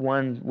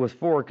one with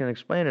 4 can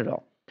explain it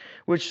all,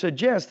 which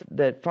suggests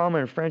that Fama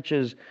and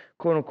French's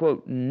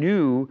quote-unquote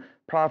new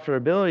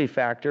profitability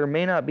factor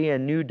may not be a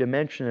new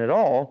dimension at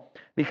all,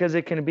 because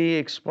it can be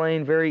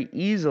explained very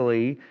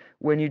easily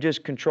when you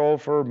just control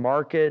for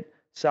market,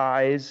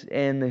 size,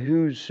 and the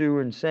Hu,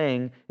 Xu, and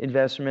Zhang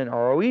investment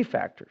ROE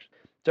factors.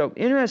 So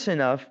interesting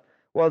enough,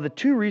 while the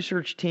 2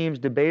 research teams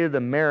debated the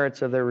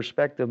merits of their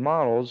respective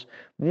models,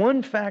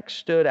 one fact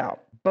stood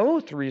out.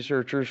 Both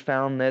researchers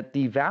found that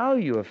the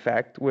value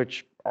effect,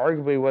 which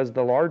arguably was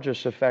the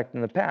largest effect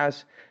in the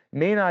past,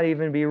 may not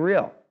even be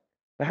real.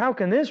 But how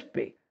can this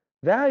be?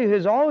 Value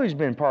has always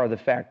been part of the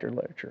factor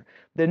literature.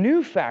 The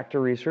new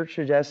factor research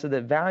suggested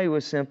that value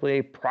was simply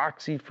a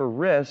proxy for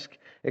risk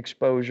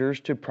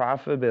exposures to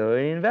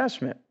profitability and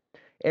investment.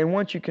 And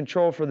once you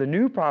control for the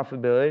new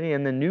profitability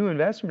and the new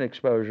investment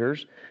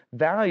exposures,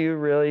 value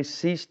really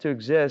ceased to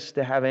exist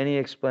to have any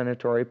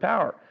explanatory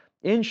power.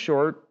 In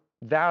short,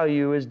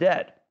 value is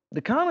dead.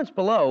 The comments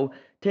below,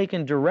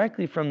 taken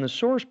directly from the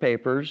source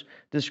papers,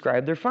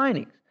 describe their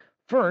findings.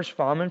 First,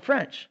 Fama and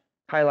French,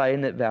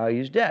 highlighting that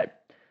value is dead.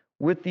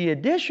 With the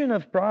addition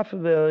of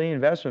profitability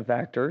investment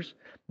factors,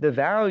 the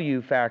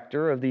value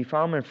factor of the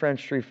Fama and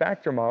French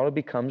 3-factor model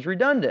becomes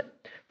redundant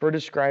for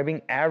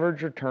describing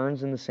average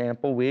returns in the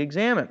sample we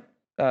examine.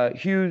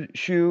 Hu,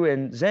 Xu,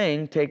 and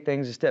Zhang take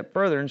things a step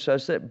further and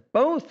such that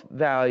both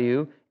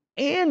value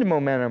and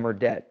momentum are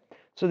dead.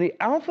 So the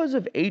alphas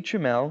of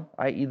HML,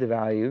 i.e. the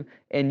value,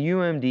 and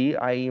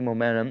UMD, i.e.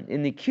 momentum,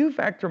 in the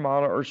Q-factor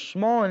model are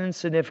small and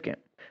insignificant.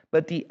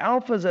 But the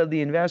alphas of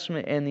the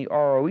investment and the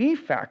ROE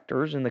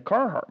factors in the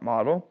Carhart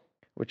model,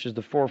 which is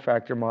the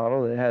 4-factor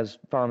model that has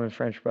Fama and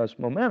French plus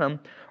momentum,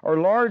 are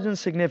large and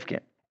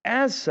significant.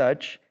 As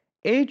such,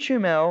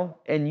 HML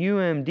and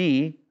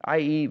UMD,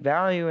 i.e.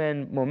 value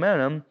and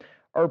momentum,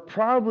 are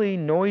probably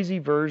noisy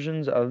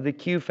versions of the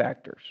Q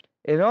factors.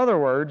 In other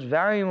words,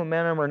 value and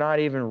momentum are not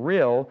even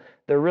real.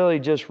 They're really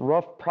just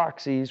rough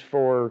proxies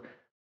for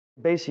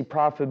basic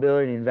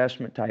profitability and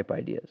investment type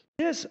ideas.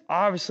 This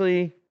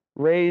obviously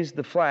raised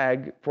the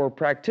flag for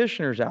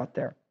practitioners out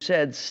there.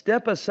 Said,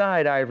 step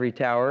aside, ivory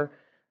tower.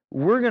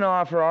 we're going to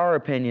offer our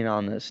opinion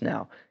on this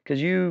now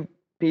because you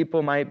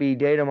people might be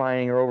data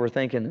mining or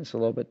overthinking this a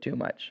little bit too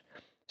much.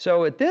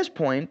 So at this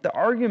point, the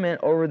argument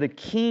over the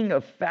king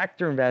of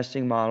factor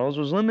investing models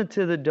was limited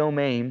to the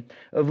domain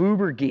of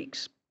uber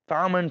geeks,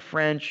 Fama and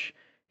French,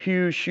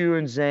 Hu, Xu,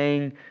 and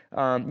Zhang.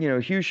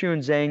 Hu, Xu,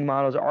 and Zhang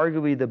models are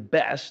arguably the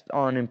best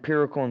on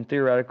empirical and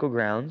theoretical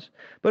grounds.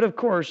 But of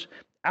course,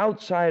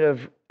 outside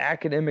of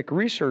academic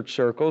research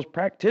circles,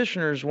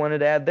 practitioners wanted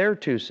to add their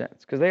 2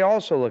 cents because they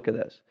also look at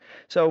this.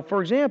 So,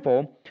 for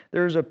example,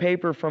 there's a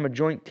paper from a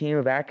joint team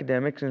of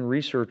academics and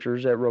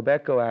researchers at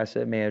Robeco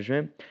Asset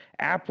Management,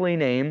 aptly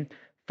named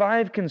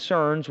 5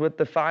 Concerns with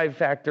the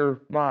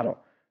 5-Factor Model,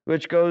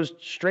 which goes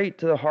straight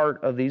to the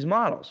heart of these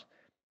models.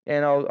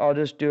 And I'll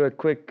just do a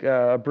quick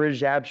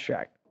abridged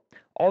abstract.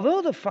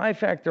 Although the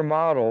 5-factor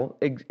model,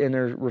 and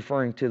they're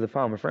referring to the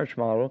Fama-French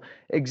model,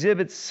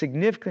 exhibits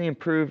significantly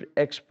improved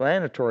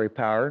explanatory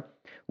power,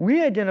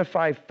 we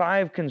identify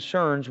 5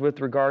 concerns with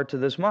regard to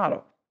this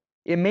model.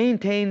 It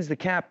maintains the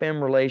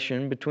CAPM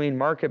relation between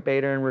market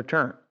beta and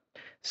return.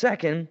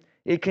 Second,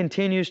 it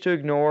continues to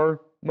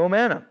ignore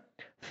momentum.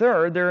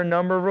 Third, there are a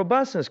number of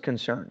robustness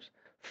concerns.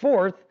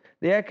 Fourth,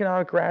 the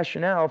economic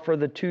rationale for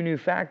the 2 new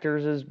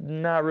factors is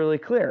not really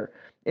clear.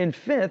 And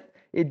fifth,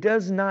 it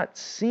does not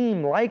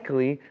seem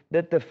likely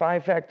that the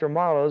 5-factor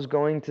model is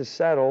going to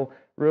settle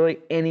really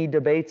any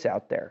debates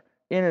out there.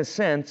 In a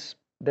sense,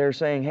 they're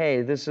saying,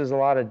 hey, this is a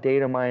lot of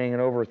data mining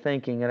and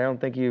overthinking, and I don't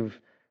think you've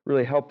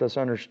really helped us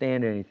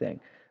understand anything.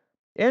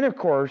 And of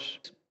course,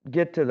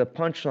 get to the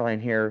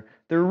punchline here,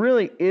 there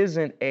really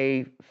isn't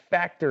a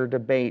factor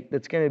debate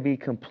that's going to be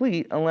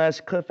complete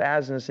unless Cliff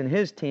Asness and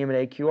his team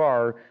at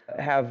AQR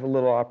have a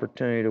little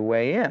opportunity to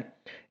weigh in.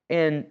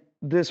 And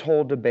this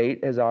whole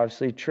debate has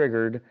obviously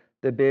triggered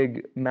the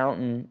big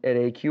mountain at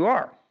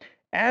AQR.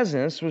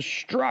 Asness was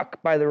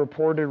struck by the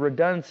reported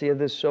redundancy of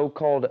this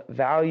so-called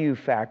value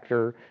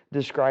factor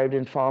described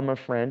in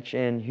Fama-French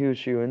and Hu,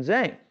 Xu, and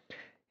Zhang.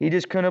 He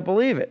just couldn't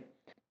believe it.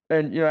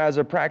 And as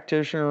a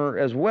practitioner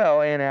as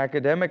well and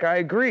academic, I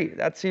agree.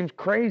 That seems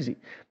crazy.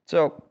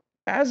 So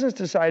Asness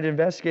decided to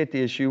investigate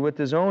the issue with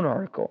his own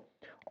article.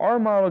 Our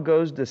model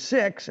goes to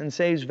 6 and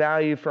saves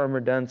value from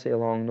redundancy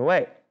along the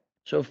way.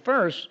 So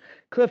first,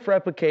 Cliff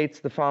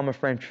replicates the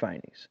Fama-French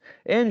findings.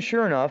 And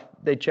sure enough,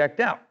 they checked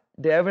out.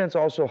 The evidence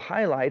also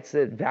highlights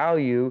that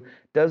value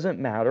doesn't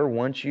matter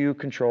once you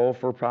control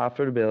for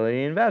profitability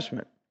and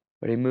investment.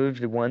 But he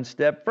moved one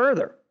step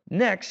further.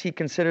 Next, he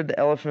considered the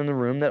elephant in the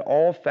room that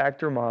all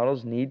factor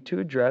models need to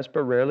address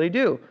but rarely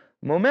do: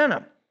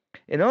 momentum.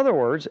 In other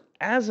words,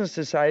 Asness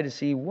decided to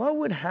see what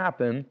would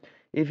happen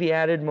if he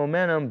added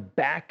momentum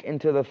back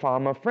into the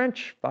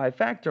Fama-French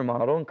 5-factor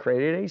model and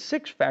created a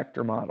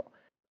 6-factor model.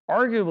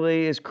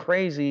 Arguably, is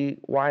crazy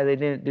why they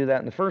didn't do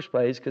that in the first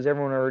place, because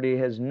everyone already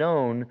has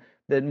known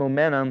that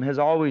momentum has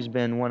always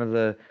been one of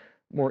the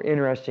more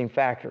interesting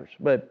factors,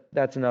 but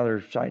that's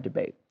another side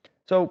debate.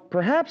 So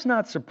perhaps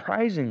not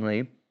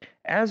surprisingly,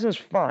 Asness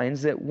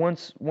finds that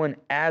once one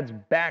adds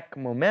back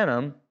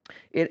momentum,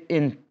 it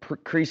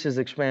increases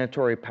the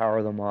explanatory power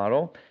of the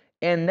model,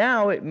 and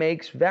now it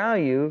makes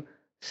value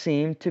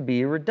seem to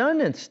be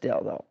redundant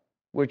still, though,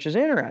 which is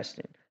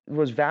interesting.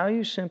 Was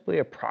value simply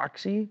a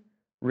proxy,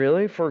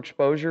 really, for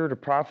exposure to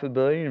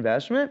profitability and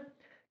investment?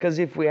 Because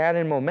if we add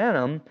in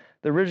momentum,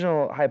 the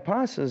original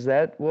hypothesis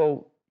that,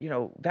 well,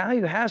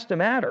 value has to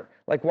matter.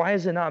 Like, why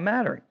is it not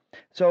mattering?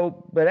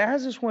 So, but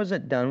Asness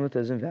wasn't done with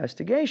his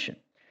investigation,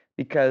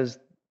 because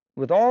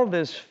with all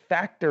this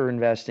factor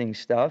investing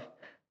stuff,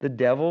 the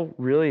devil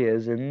really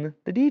is in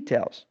the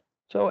details.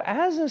 So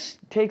Asness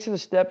takes it a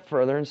step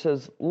further and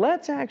says,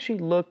 let's actually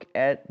look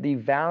at the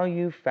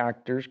value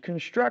factors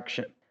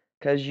construction,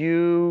 because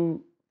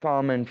you,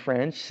 Fama and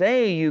French,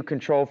 say you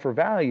control for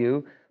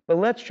value, but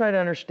let's try to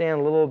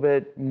understand a little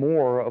bit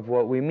more of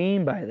what we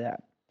mean by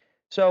that.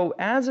 So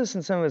Asness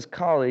and some of his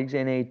colleagues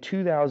in a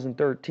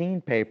 2013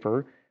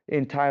 paper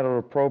entitled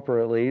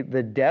appropriately,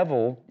 The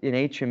Devil in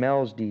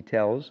HML's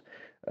Details,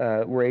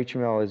 where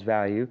HML is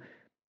value,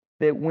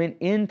 that went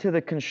into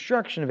the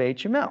construction of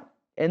HML.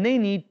 And they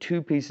need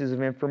 2 pieces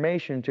of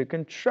information to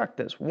construct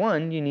this.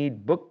 One, you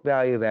need book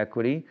value of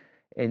equity,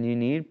 and you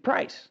need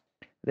price.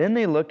 Then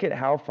they look at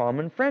how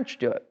Fama and French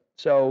do it.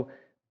 So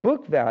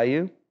book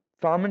value,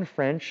 Fama and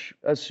French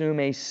assume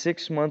a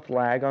 6-month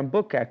lag on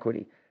book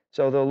equity.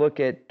 So they'll look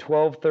at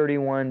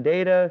 12/31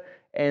 data,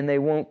 and they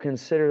won't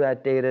consider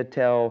that data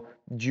till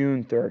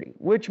June 30,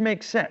 which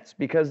makes sense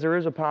because there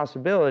is a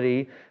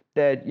possibility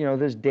that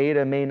this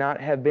data may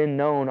not have been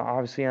known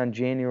obviously on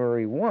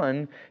January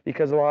 1,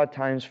 because a lot of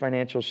times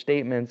financial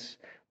statements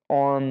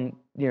on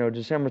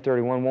December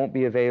 31 won't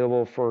be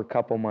available for a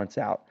couple months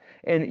out.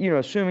 And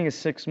assuming a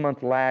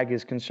 6-month lag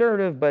is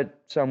conservative but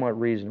somewhat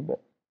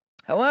reasonable.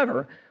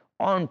 However,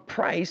 on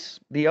price,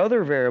 the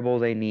other variable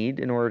they need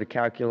in order to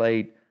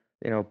calculate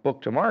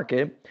book to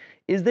market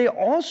is they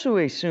also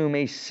assume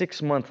a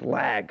 6-month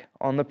lag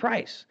on the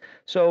price.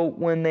 So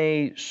when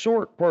they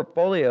sort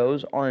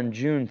portfolios on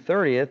June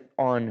 30th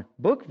on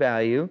book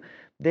value,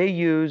 they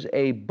use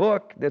a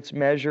book that's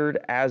measured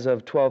as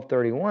of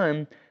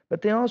 12/31,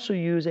 but they also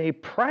use a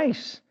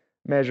price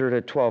measured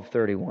at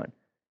 12/31,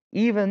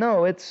 even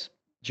though it's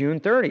June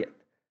 30th.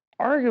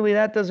 Arguably,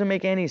 that doesn't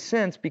make any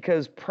sense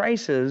because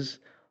prices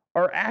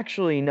are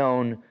actually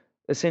known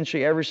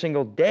essentially every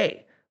single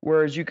day.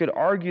 Whereas you could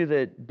argue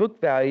that book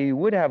value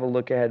would have a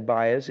look ahead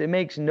bias. It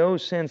makes no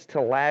sense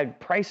to lag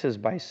prices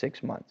by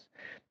 6 months.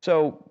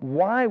 So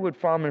why would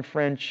Fromm &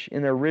 French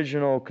in their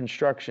original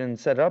construction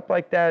set it up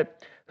like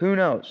that? Who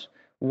knows?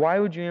 Why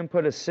would you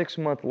input a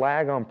 6-month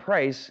lag on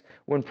price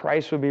when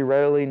price would be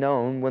readily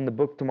known when the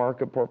book to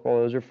market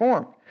portfolios are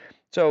formed?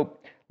 So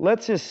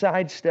let's just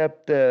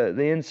sidestep the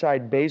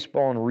inside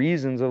baseball and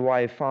reasons of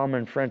why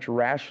Fromm & French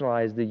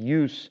rationalized the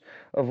use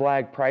of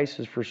lag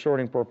prices for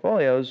sorting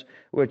portfolios,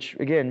 which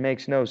again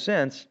makes no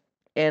sense.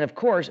 And of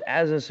course,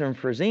 Asnes and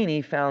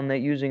Frazzini found that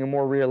using a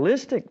more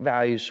realistic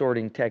value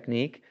sorting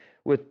technique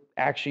with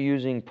actually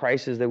using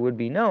prices that would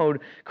be known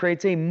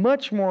creates a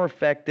much more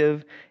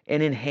effective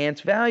and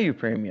enhanced value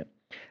premium,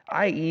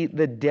 i.e.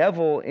 the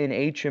devil in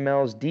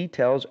HML's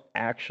details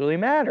actually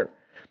matter.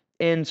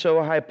 And so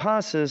a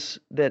hypothesis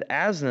that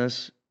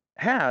Asnes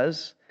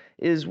has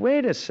is,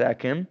 wait a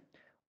second,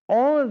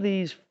 all of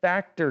these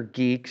factor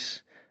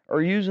geeks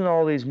are using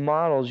all these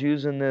models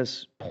using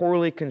this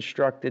poorly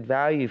constructed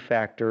value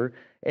factor,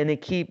 and they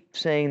keep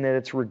saying that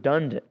it's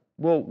redundant.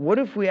 Well, what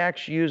if we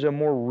actually use a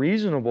more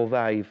reasonable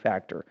value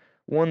factor,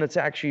 one that's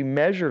actually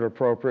measured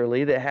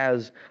appropriately, that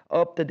has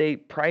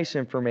up-to-date price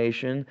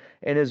information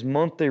and is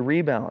monthly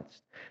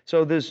rebalanced?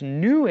 So this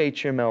new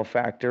HML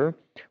factor,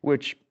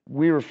 which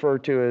we refer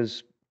to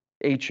as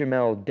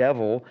HML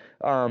Devil,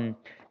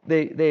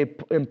 they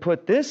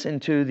put this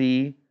into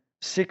the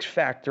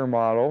 6-factor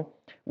model,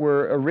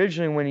 where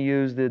originally when you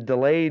use the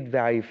delayed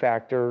value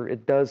factor,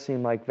 it does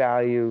seem like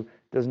value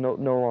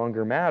no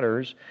longer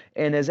matters.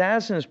 And as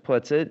Asnes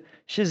puts it,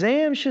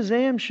 Shazam,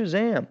 Shazam,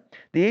 Shazam.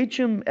 The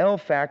HML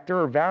factor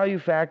or value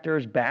factor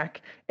is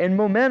back, and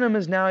momentum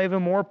is now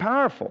even more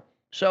powerful.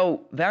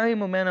 So value and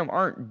momentum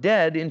aren't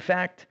dead. In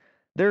fact,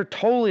 they're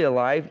totally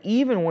alive,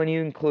 even when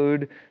you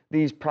include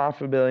these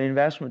profitability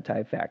investment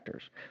type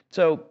factors.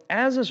 So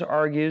Asnes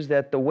argues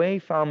that the way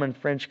Fromm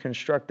 & French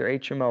construct their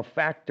HML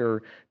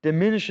factor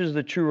diminishes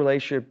the true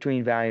relationship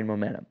between value and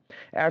momentum.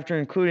 After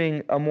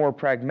including a more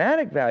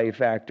pragmatic value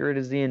factor, it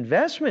is the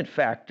investment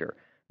factor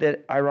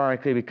that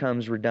ironically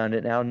becomes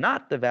redundant now,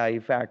 not the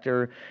value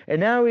factor. And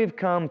now we've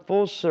come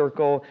full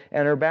circle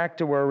and are back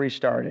to where we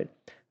started.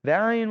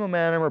 Value and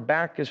momentum are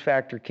back as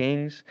factor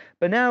kings,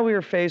 but now we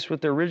are faced with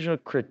the original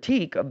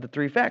critique of the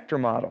 3-factor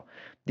model.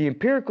 The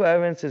empirical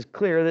evidence is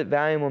clear that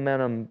value and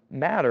momentum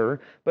matter,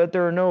 but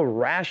there are no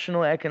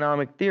rational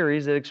economic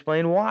theories that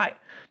explain why.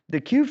 The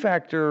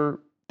Q-factor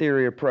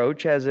theory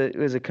approach is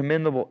a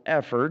commendable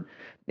effort,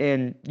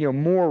 and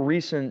more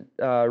recent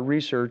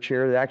research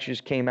here that actually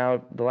just came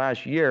out the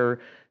last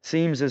year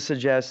seems to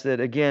suggest that,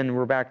 again,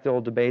 we're back to the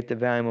old debate that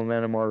value and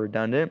momentum are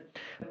redundant.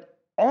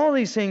 All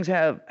these things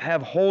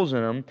have holes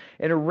in them,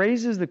 and it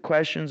raises the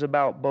questions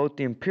about both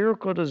the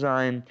empirical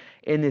design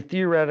and the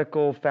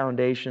theoretical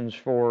foundations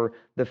for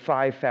the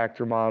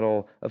 5-factor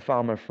model of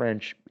Fromm &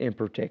 French in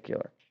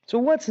particular. So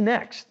what's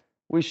next?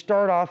 We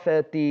start off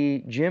at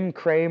the Jim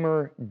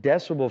Cramer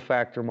decibel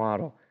factor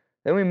model.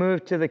 Then we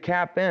move to the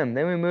CAPM.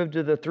 Then we move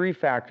to the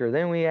 3-factor.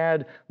 Then we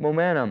add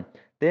momentum.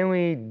 Then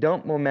we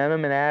dump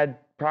momentum and add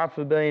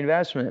profitability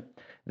investment.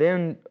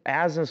 Then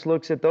Asnes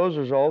looks at those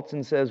results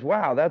and says,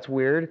 wow, that's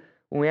weird.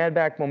 When we add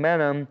back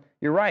momentum,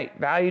 you're right,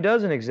 value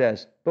doesn't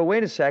exist. But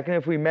wait a second,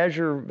 if we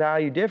measure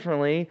value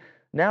differently,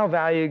 now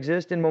value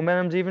exists and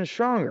momentum's even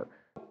stronger.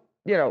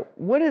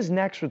 What is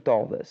next with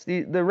all this?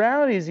 The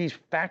reality is these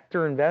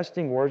factor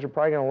investing wars are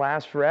probably going to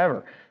last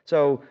forever.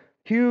 So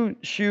Hu,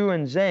 Xu,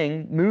 and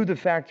Zheng moved the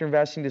factor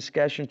investing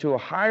discussion to a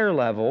higher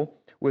level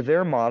with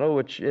their model,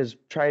 which is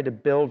trying to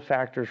build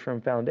factors from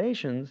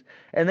foundations.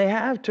 And they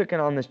have taken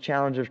on this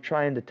challenge of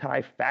trying to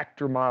tie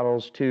factor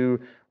models to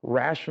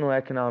rational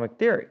economic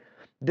theory.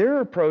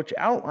 Their approach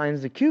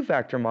outlines the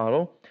Q-factor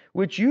model,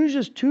 which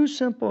uses 2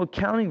 simple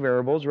accounting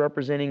variables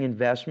representing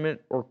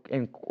investment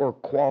or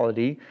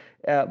quality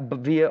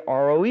via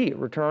ROE,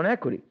 return on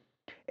equity.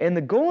 And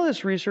the goal of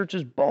this research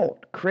is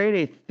bold: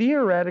 create a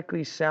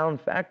theoretically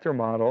sound factor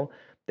model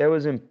that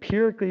was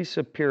empirically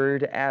superior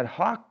to ad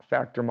hoc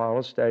factor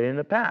models studied in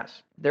the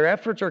past. Their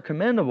efforts are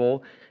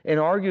commendable and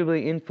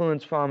arguably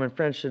influenced Fromm &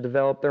 French to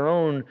develop their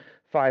own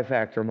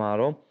 5-factor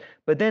model,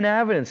 but then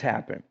evidence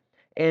happened,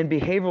 and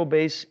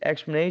behavioral-based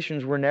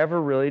explanations were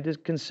never really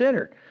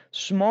considered.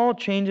 Small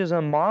changes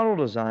on model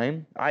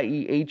design,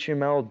 i.e.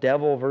 HML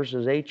Devil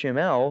versus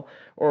HML,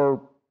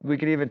 or we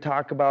could even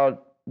talk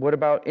about what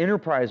about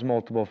enterprise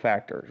multiple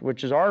factors,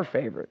 which is our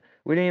favorite.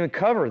 We didn't even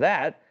cover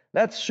that.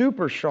 That's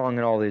super strong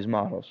in all these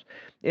models.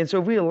 And so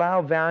if we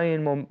allow value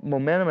and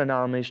momentum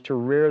anomalies to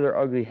rear their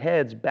ugly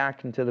heads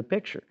back into the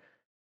picture.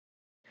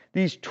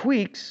 These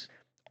tweaks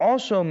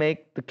also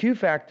make the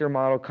Q-factor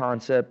model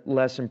concept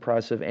less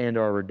impressive and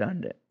are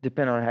redundant,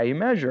 depending on how you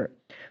measure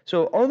it.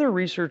 So other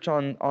research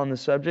on the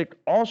subject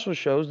also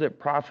shows that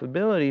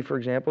profitability, for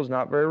example, is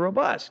not very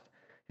robust.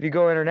 If you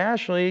go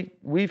internationally,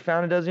 we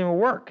found it doesn't even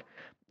work.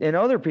 and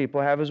other people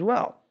have as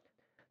well.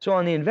 So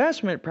on the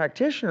investment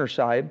practitioner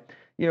side,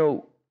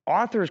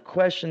 authors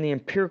question the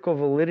empirical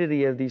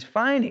validity of these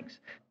findings.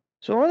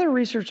 So other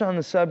research on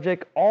the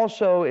subject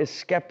also is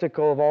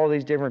skeptical of all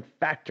these different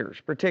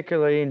factors,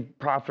 particularly in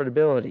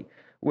profitability,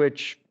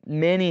 which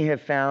many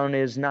have found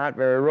is not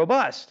very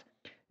robust.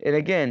 And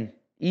again,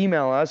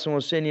 email us and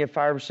we'll send you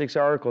 5 or 6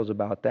 articles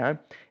about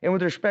that. And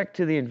with respect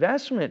to the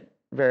investment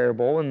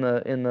variable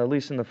at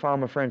least in the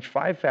Fama French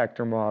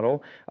 5-factor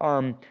model,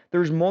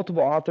 there's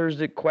multiple authors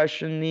that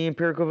question the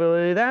empirical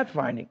validity of that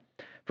finding.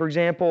 For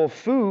example,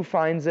 Fu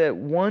finds that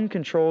one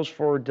controls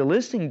for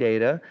delisting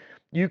data,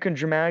 you can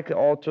dramatically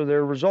alter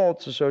their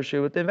results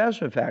associated with the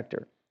investment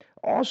factor.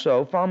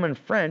 Also, Fama and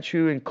French,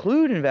 who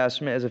include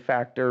investment as a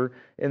factor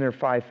in their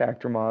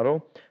 5-factor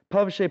model,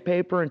 published a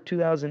paper in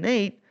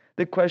 2008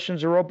 that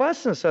questions the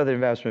robustness of the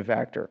investment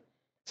factor,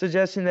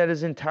 suggesting that it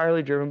is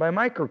entirely driven by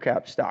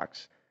microcap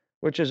stocks,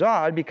 which is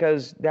odd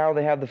because now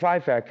they have the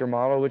 5-factor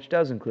model, which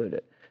does include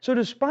it. So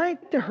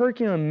despite the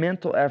Herculean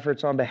mental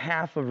efforts on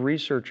behalf of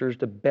researchers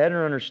to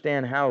better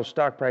understand how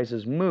stock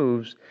prices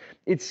moves,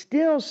 it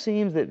still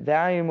seems that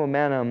value and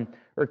momentum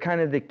are kind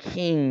of the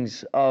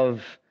kings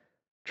of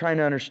trying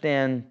to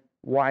understand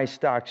why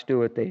stocks do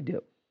what they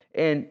do.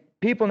 And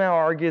people now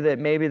argue that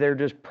maybe they're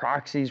just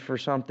proxies for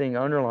something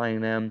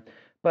underlying them,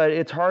 but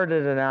it's hard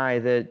to deny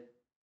that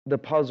the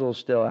puzzle is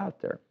still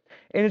out there.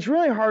 And it's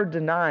really hard to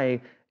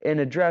deny and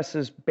address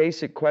this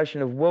basic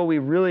question of, will we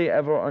really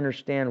ever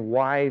understand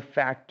why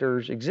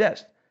factors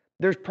exist?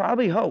 There's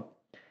probably hope.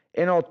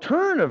 An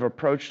alternative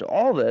approach to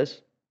all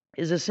this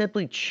is to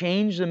simply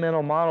change the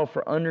mental model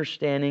for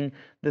understanding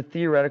the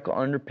theoretical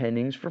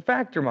underpinnings for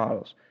factor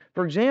models.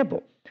 For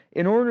example,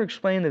 in order to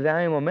explain the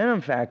value and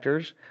momentum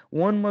factors,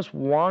 one must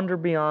wander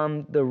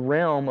beyond the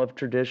realm of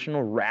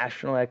traditional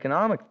rational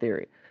economic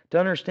theory. To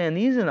understand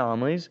these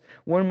anomalies,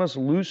 one must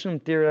loosen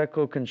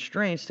theoretical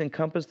constraints to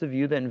encompass the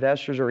view that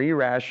investors are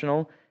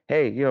irrational,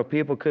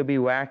 people could be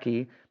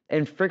wacky,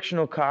 and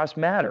frictional costs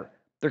matter.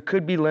 There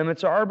could be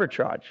limits to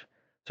arbitrage.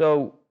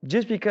 So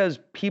just because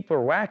people are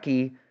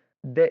wacky,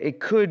 that it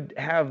could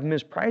have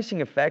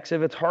mispricing effects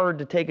if it's hard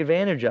to take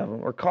advantage of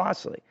them or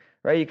costly,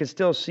 right? You can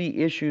still see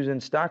issues in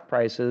stock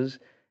prices,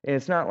 and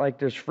it's not like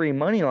there's free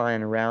money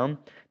lying around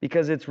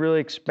because it's really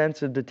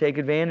expensive to take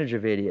advantage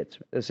of idiots,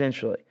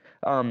 essentially.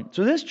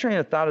 So this train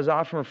of thought is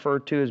often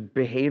referred to as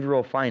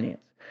behavioral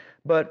finance.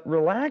 But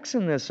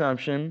relaxing the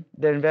assumption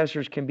that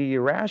investors can be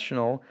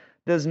irrational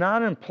does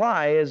not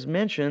imply, as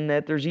mentioned,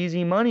 that there's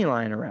easy money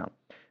lying around.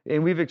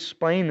 And we've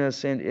explained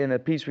this in a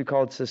piece we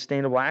called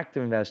Sustainable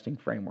Active Investing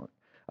Framework.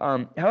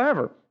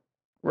 However,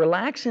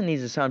 relaxing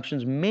these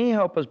assumptions may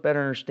help us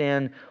better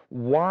understand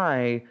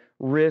why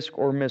risk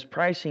or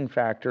mispricing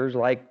factors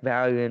like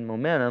value and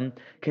momentum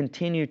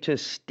continue to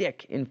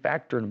stick in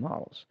factor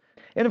models.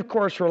 And of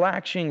course,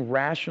 relaxing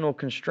rational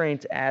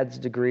constraints adds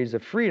degrees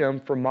of freedom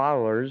for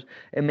modelers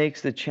and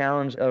makes the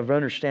challenge of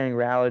understanding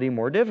reality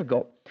more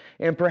difficult.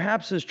 And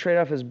perhaps this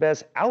trade-off is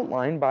best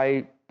outlined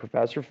by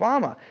Professor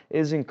Fama,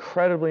 his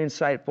incredibly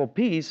insightful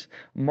piece,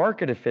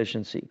 Market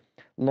Efficiency,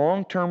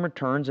 Long-Term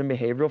Returns in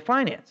Behavioral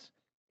Finance.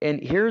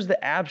 And here's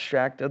the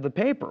abstract of the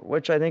paper,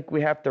 which I think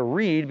we have to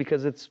read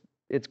because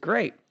it's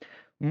great.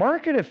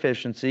 Market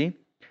efficiency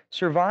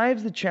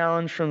survives the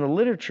challenge from the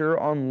literature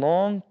on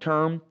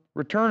long-term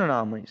return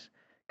anomalies.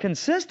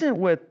 Consistent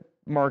with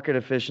market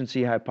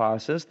efficiency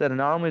hypothesis that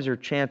anomalies are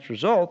chance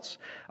results,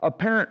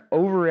 apparent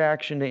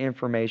overreaction to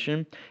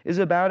information is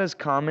about as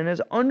common as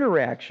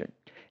underreaction,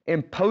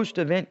 and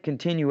post-event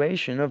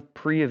continuation of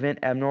pre-event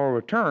abnormal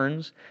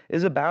returns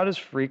is about as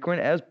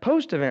frequent as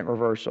post-event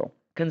reversal.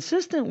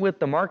 Consistent with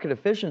the market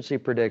efficiency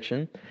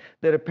prediction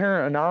that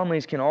apparent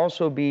anomalies can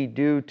also be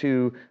due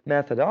to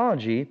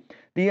methodology,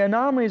 the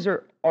anomalies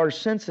are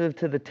sensitive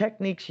to the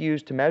techniques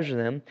used to measure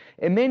them,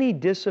 and many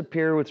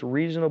disappear with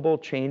reasonable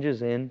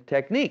changes in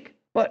technique.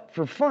 But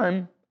for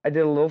fun, I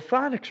did a little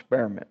thought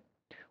experiment.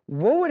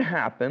 What would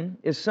happen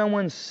if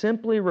someone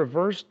simply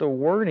reversed the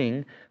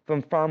wording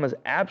from Fama's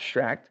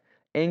abstract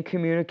and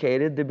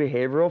communicated the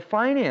behavioral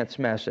finance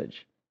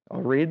message?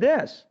 I'll read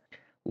this.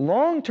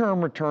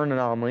 Long-term return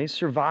anomalies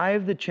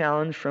survive the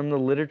challenge from the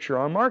literature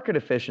on market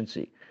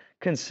efficiency.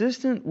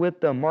 Consistent with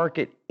the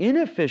market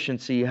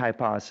inefficiency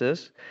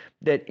hypothesis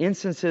that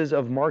instances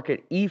of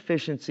market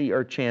efficiency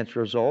are chance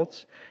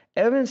results,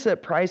 evidence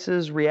that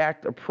prices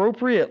react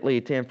appropriately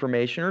to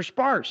information are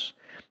sparse,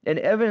 and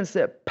evidence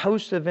that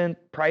post-event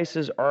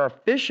prices are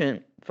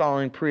efficient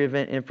following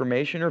pre-event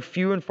information are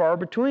few and far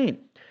between.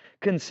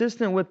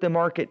 Consistent with the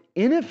market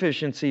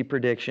inefficiency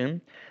prediction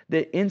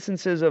that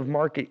instances of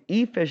market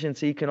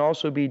efficiency can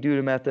also be due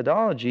to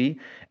methodology,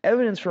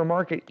 evidence for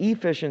market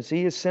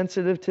efficiency is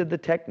sensitive to the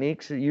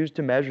techniques used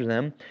to measure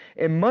them,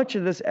 and much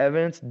of this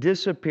evidence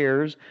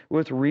disappears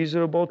with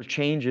reasonable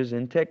changes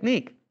in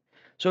technique.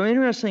 So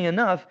interestingly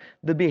enough,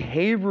 the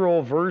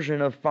behavioral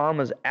version of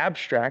Fama's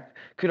abstract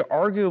could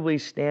arguably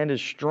stand as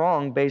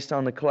strong based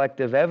on the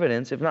collective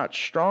evidence, if not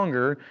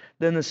stronger,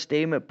 than the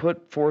statement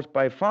put forth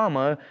by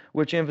Fama,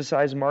 which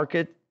emphasized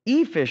market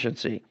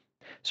efficiency.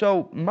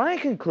 So, my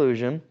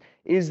conclusion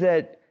is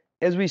that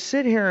as we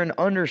sit here and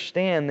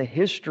understand the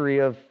history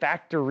of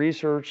factor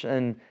research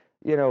and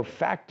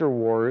factor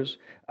wars,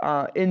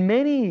 in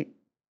many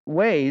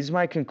ways,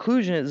 my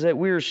conclusion is that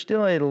we are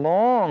still a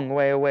long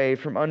way away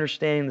from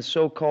understanding the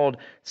so-called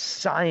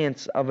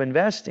science of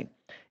investing.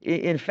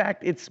 In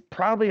fact, it's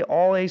probably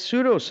all a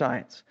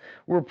pseudoscience.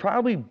 We're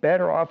probably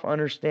better off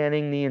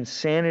understanding the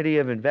insanity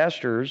of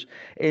investors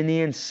and the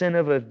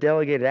incentive of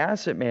delegated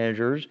asset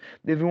managers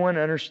if we want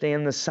to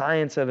understand the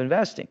science of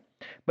investing.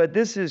 But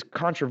this is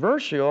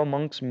controversial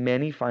amongst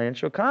many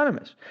financial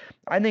economists.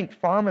 I think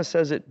Fama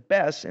says it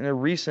best in a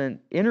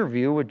recent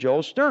interview with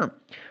Joel Stern,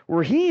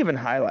 where he even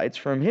highlights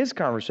from his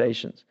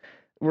conversations,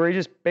 where he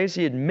just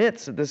basically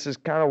admits that this is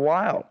kind of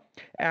wild.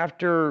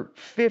 After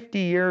 50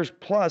 years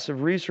plus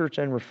of research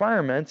and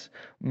refinements,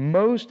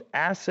 most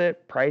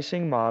asset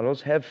pricing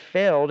models have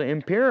failed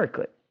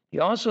empirically. He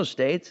also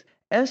states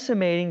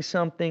estimating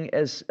something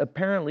as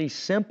apparently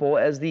simple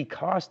as the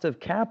cost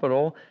of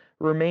capital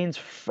remains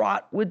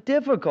fraught with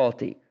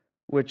difficulty,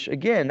 which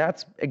again,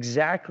 that's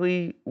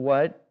exactly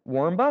what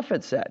Warren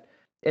Buffett said.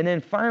 And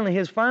then finally,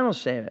 his final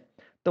statement,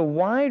 the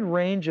wide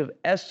range of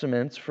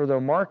estimates for the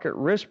market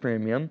risk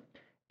premium,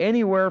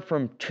 anywhere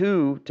from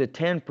 2 to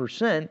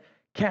 10%,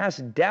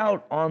 cast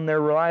doubt on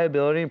their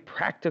reliability and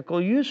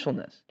practical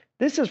usefulness.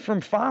 This is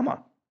from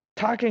Fama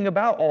talking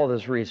about all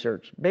this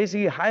research,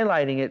 basically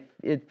highlighting it.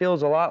 It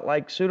feels a lot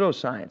like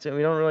pseudoscience and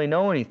we don't really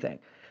know anything.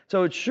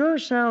 So it sure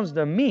sounds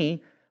to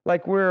me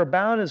like we're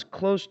about as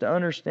close to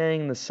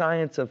understanding the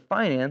science of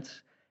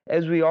finance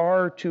as we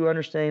are to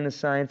understanding the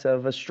science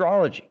of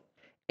astrology.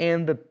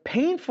 And the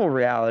painful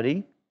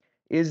reality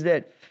is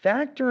that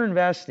factor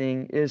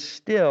investing is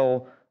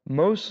still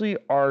mostly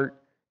art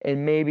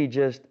and maybe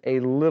just a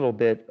little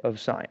bit of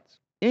science.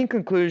 In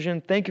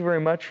conclusion, thank you very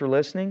much for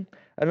listening.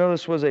 I know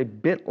this was a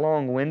bit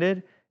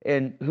long-winded,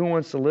 and who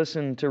wants to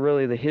listen to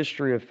really the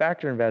history of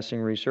factor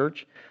investing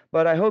research?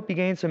 But I hope you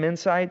gained some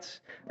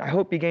insights. I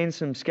hope you gained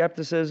some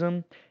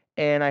skepticism,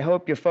 and I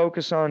hope you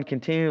focus on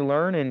continuing to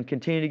learn and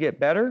continue to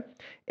get better.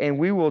 And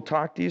we will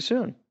talk to you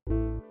soon.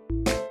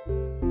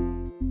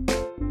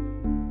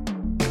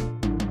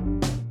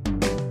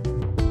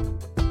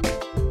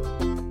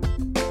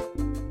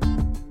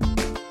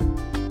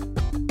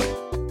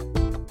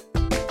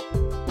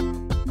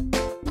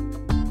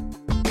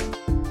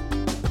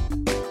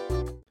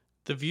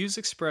 The views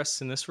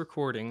expressed in this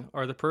recording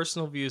are the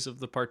personal views of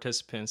the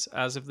participants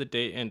as of the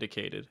date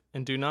indicated,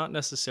 and do not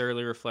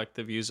necessarily reflect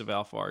the views of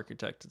Alpha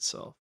Architect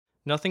itself.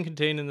 Nothing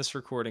contained in this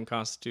recording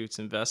constitutes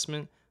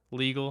investment,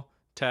 legal,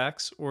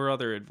 tax, or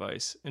other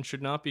advice, and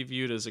should not be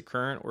viewed as a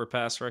current or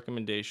past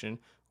recommendation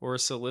or a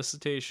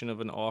solicitation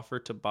of an offer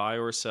to buy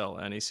or sell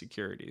any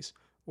securities,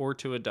 or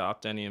to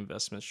adopt any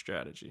investment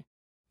strategy.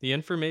 The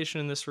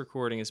information in this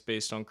recording is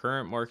based on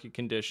current market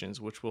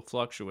conditions, which will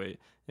fluctuate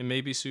and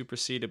may be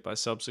superseded by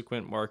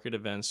subsequent market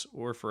events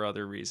or for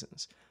other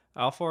reasons.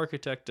 Alpha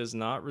Architect does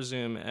not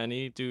resume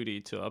any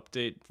duty to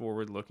update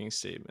forward-looking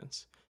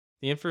statements.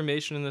 The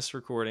information in this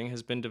recording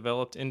has been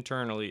developed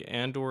internally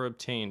and/or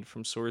obtained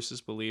from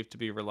sources believed to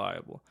be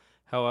reliable.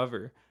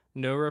 However,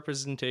 no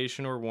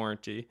representation or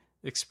warranty,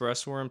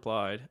 express or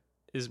implied,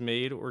 is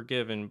made or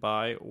given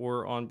by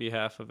or on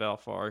behalf of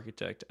Alpha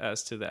Architect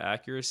as to the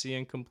accuracy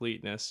and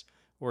completeness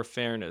or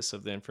fairness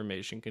of the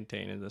information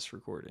contained in this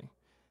recording.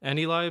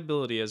 Any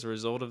liability as a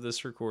result of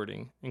this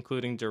recording,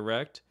 including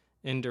direct,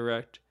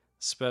 indirect,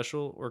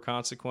 special, or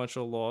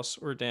consequential loss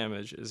or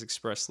damage, is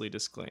expressly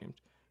disclaimed.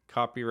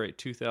 Copyright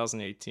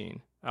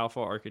 2018, Alpha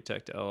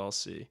Architect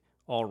LLC,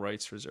 all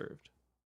rights reserved.